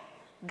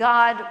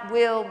 God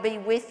will be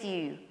with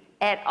you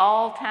at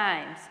all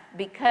times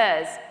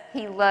because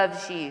he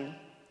loves you.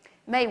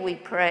 May we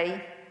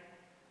pray.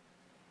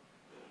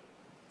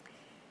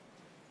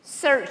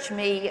 Search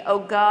me, O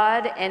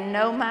God, and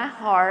know my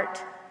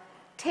heart.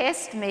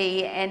 Test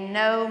me and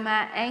know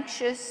my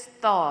anxious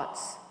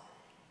thoughts.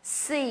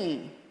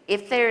 See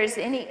if there is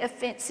any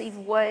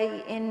offensive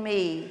way in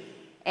me,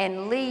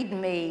 and lead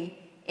me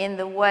in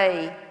the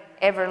way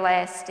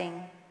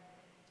everlasting.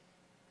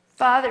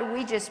 Father,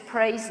 we just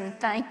praise and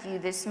thank you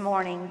this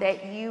morning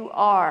that you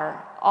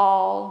are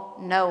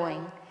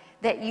all-knowing,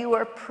 that you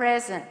are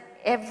present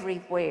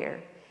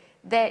everywhere,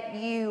 that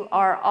you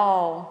are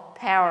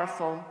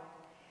all-powerful.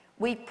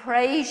 We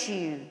praise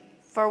you,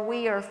 for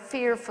we are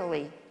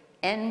fearfully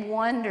and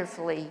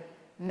wonderfully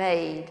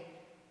made.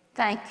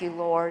 Thank you,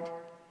 Lord.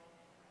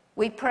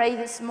 We pray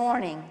this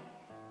morning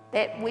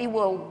that we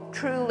will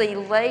truly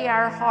lay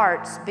our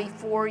hearts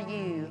before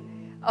you,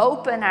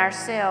 open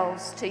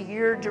ourselves to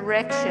your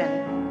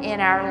direction in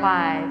our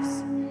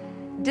lives.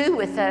 Do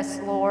with us,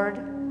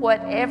 Lord,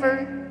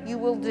 whatever you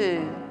will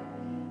do.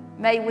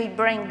 May we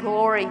bring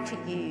glory to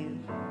you.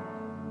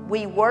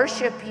 We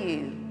worship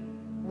you.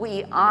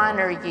 We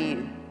honor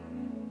you.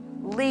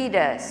 Lead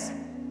us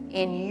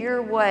in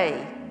your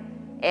way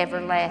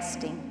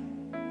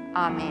everlasting.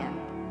 Amen.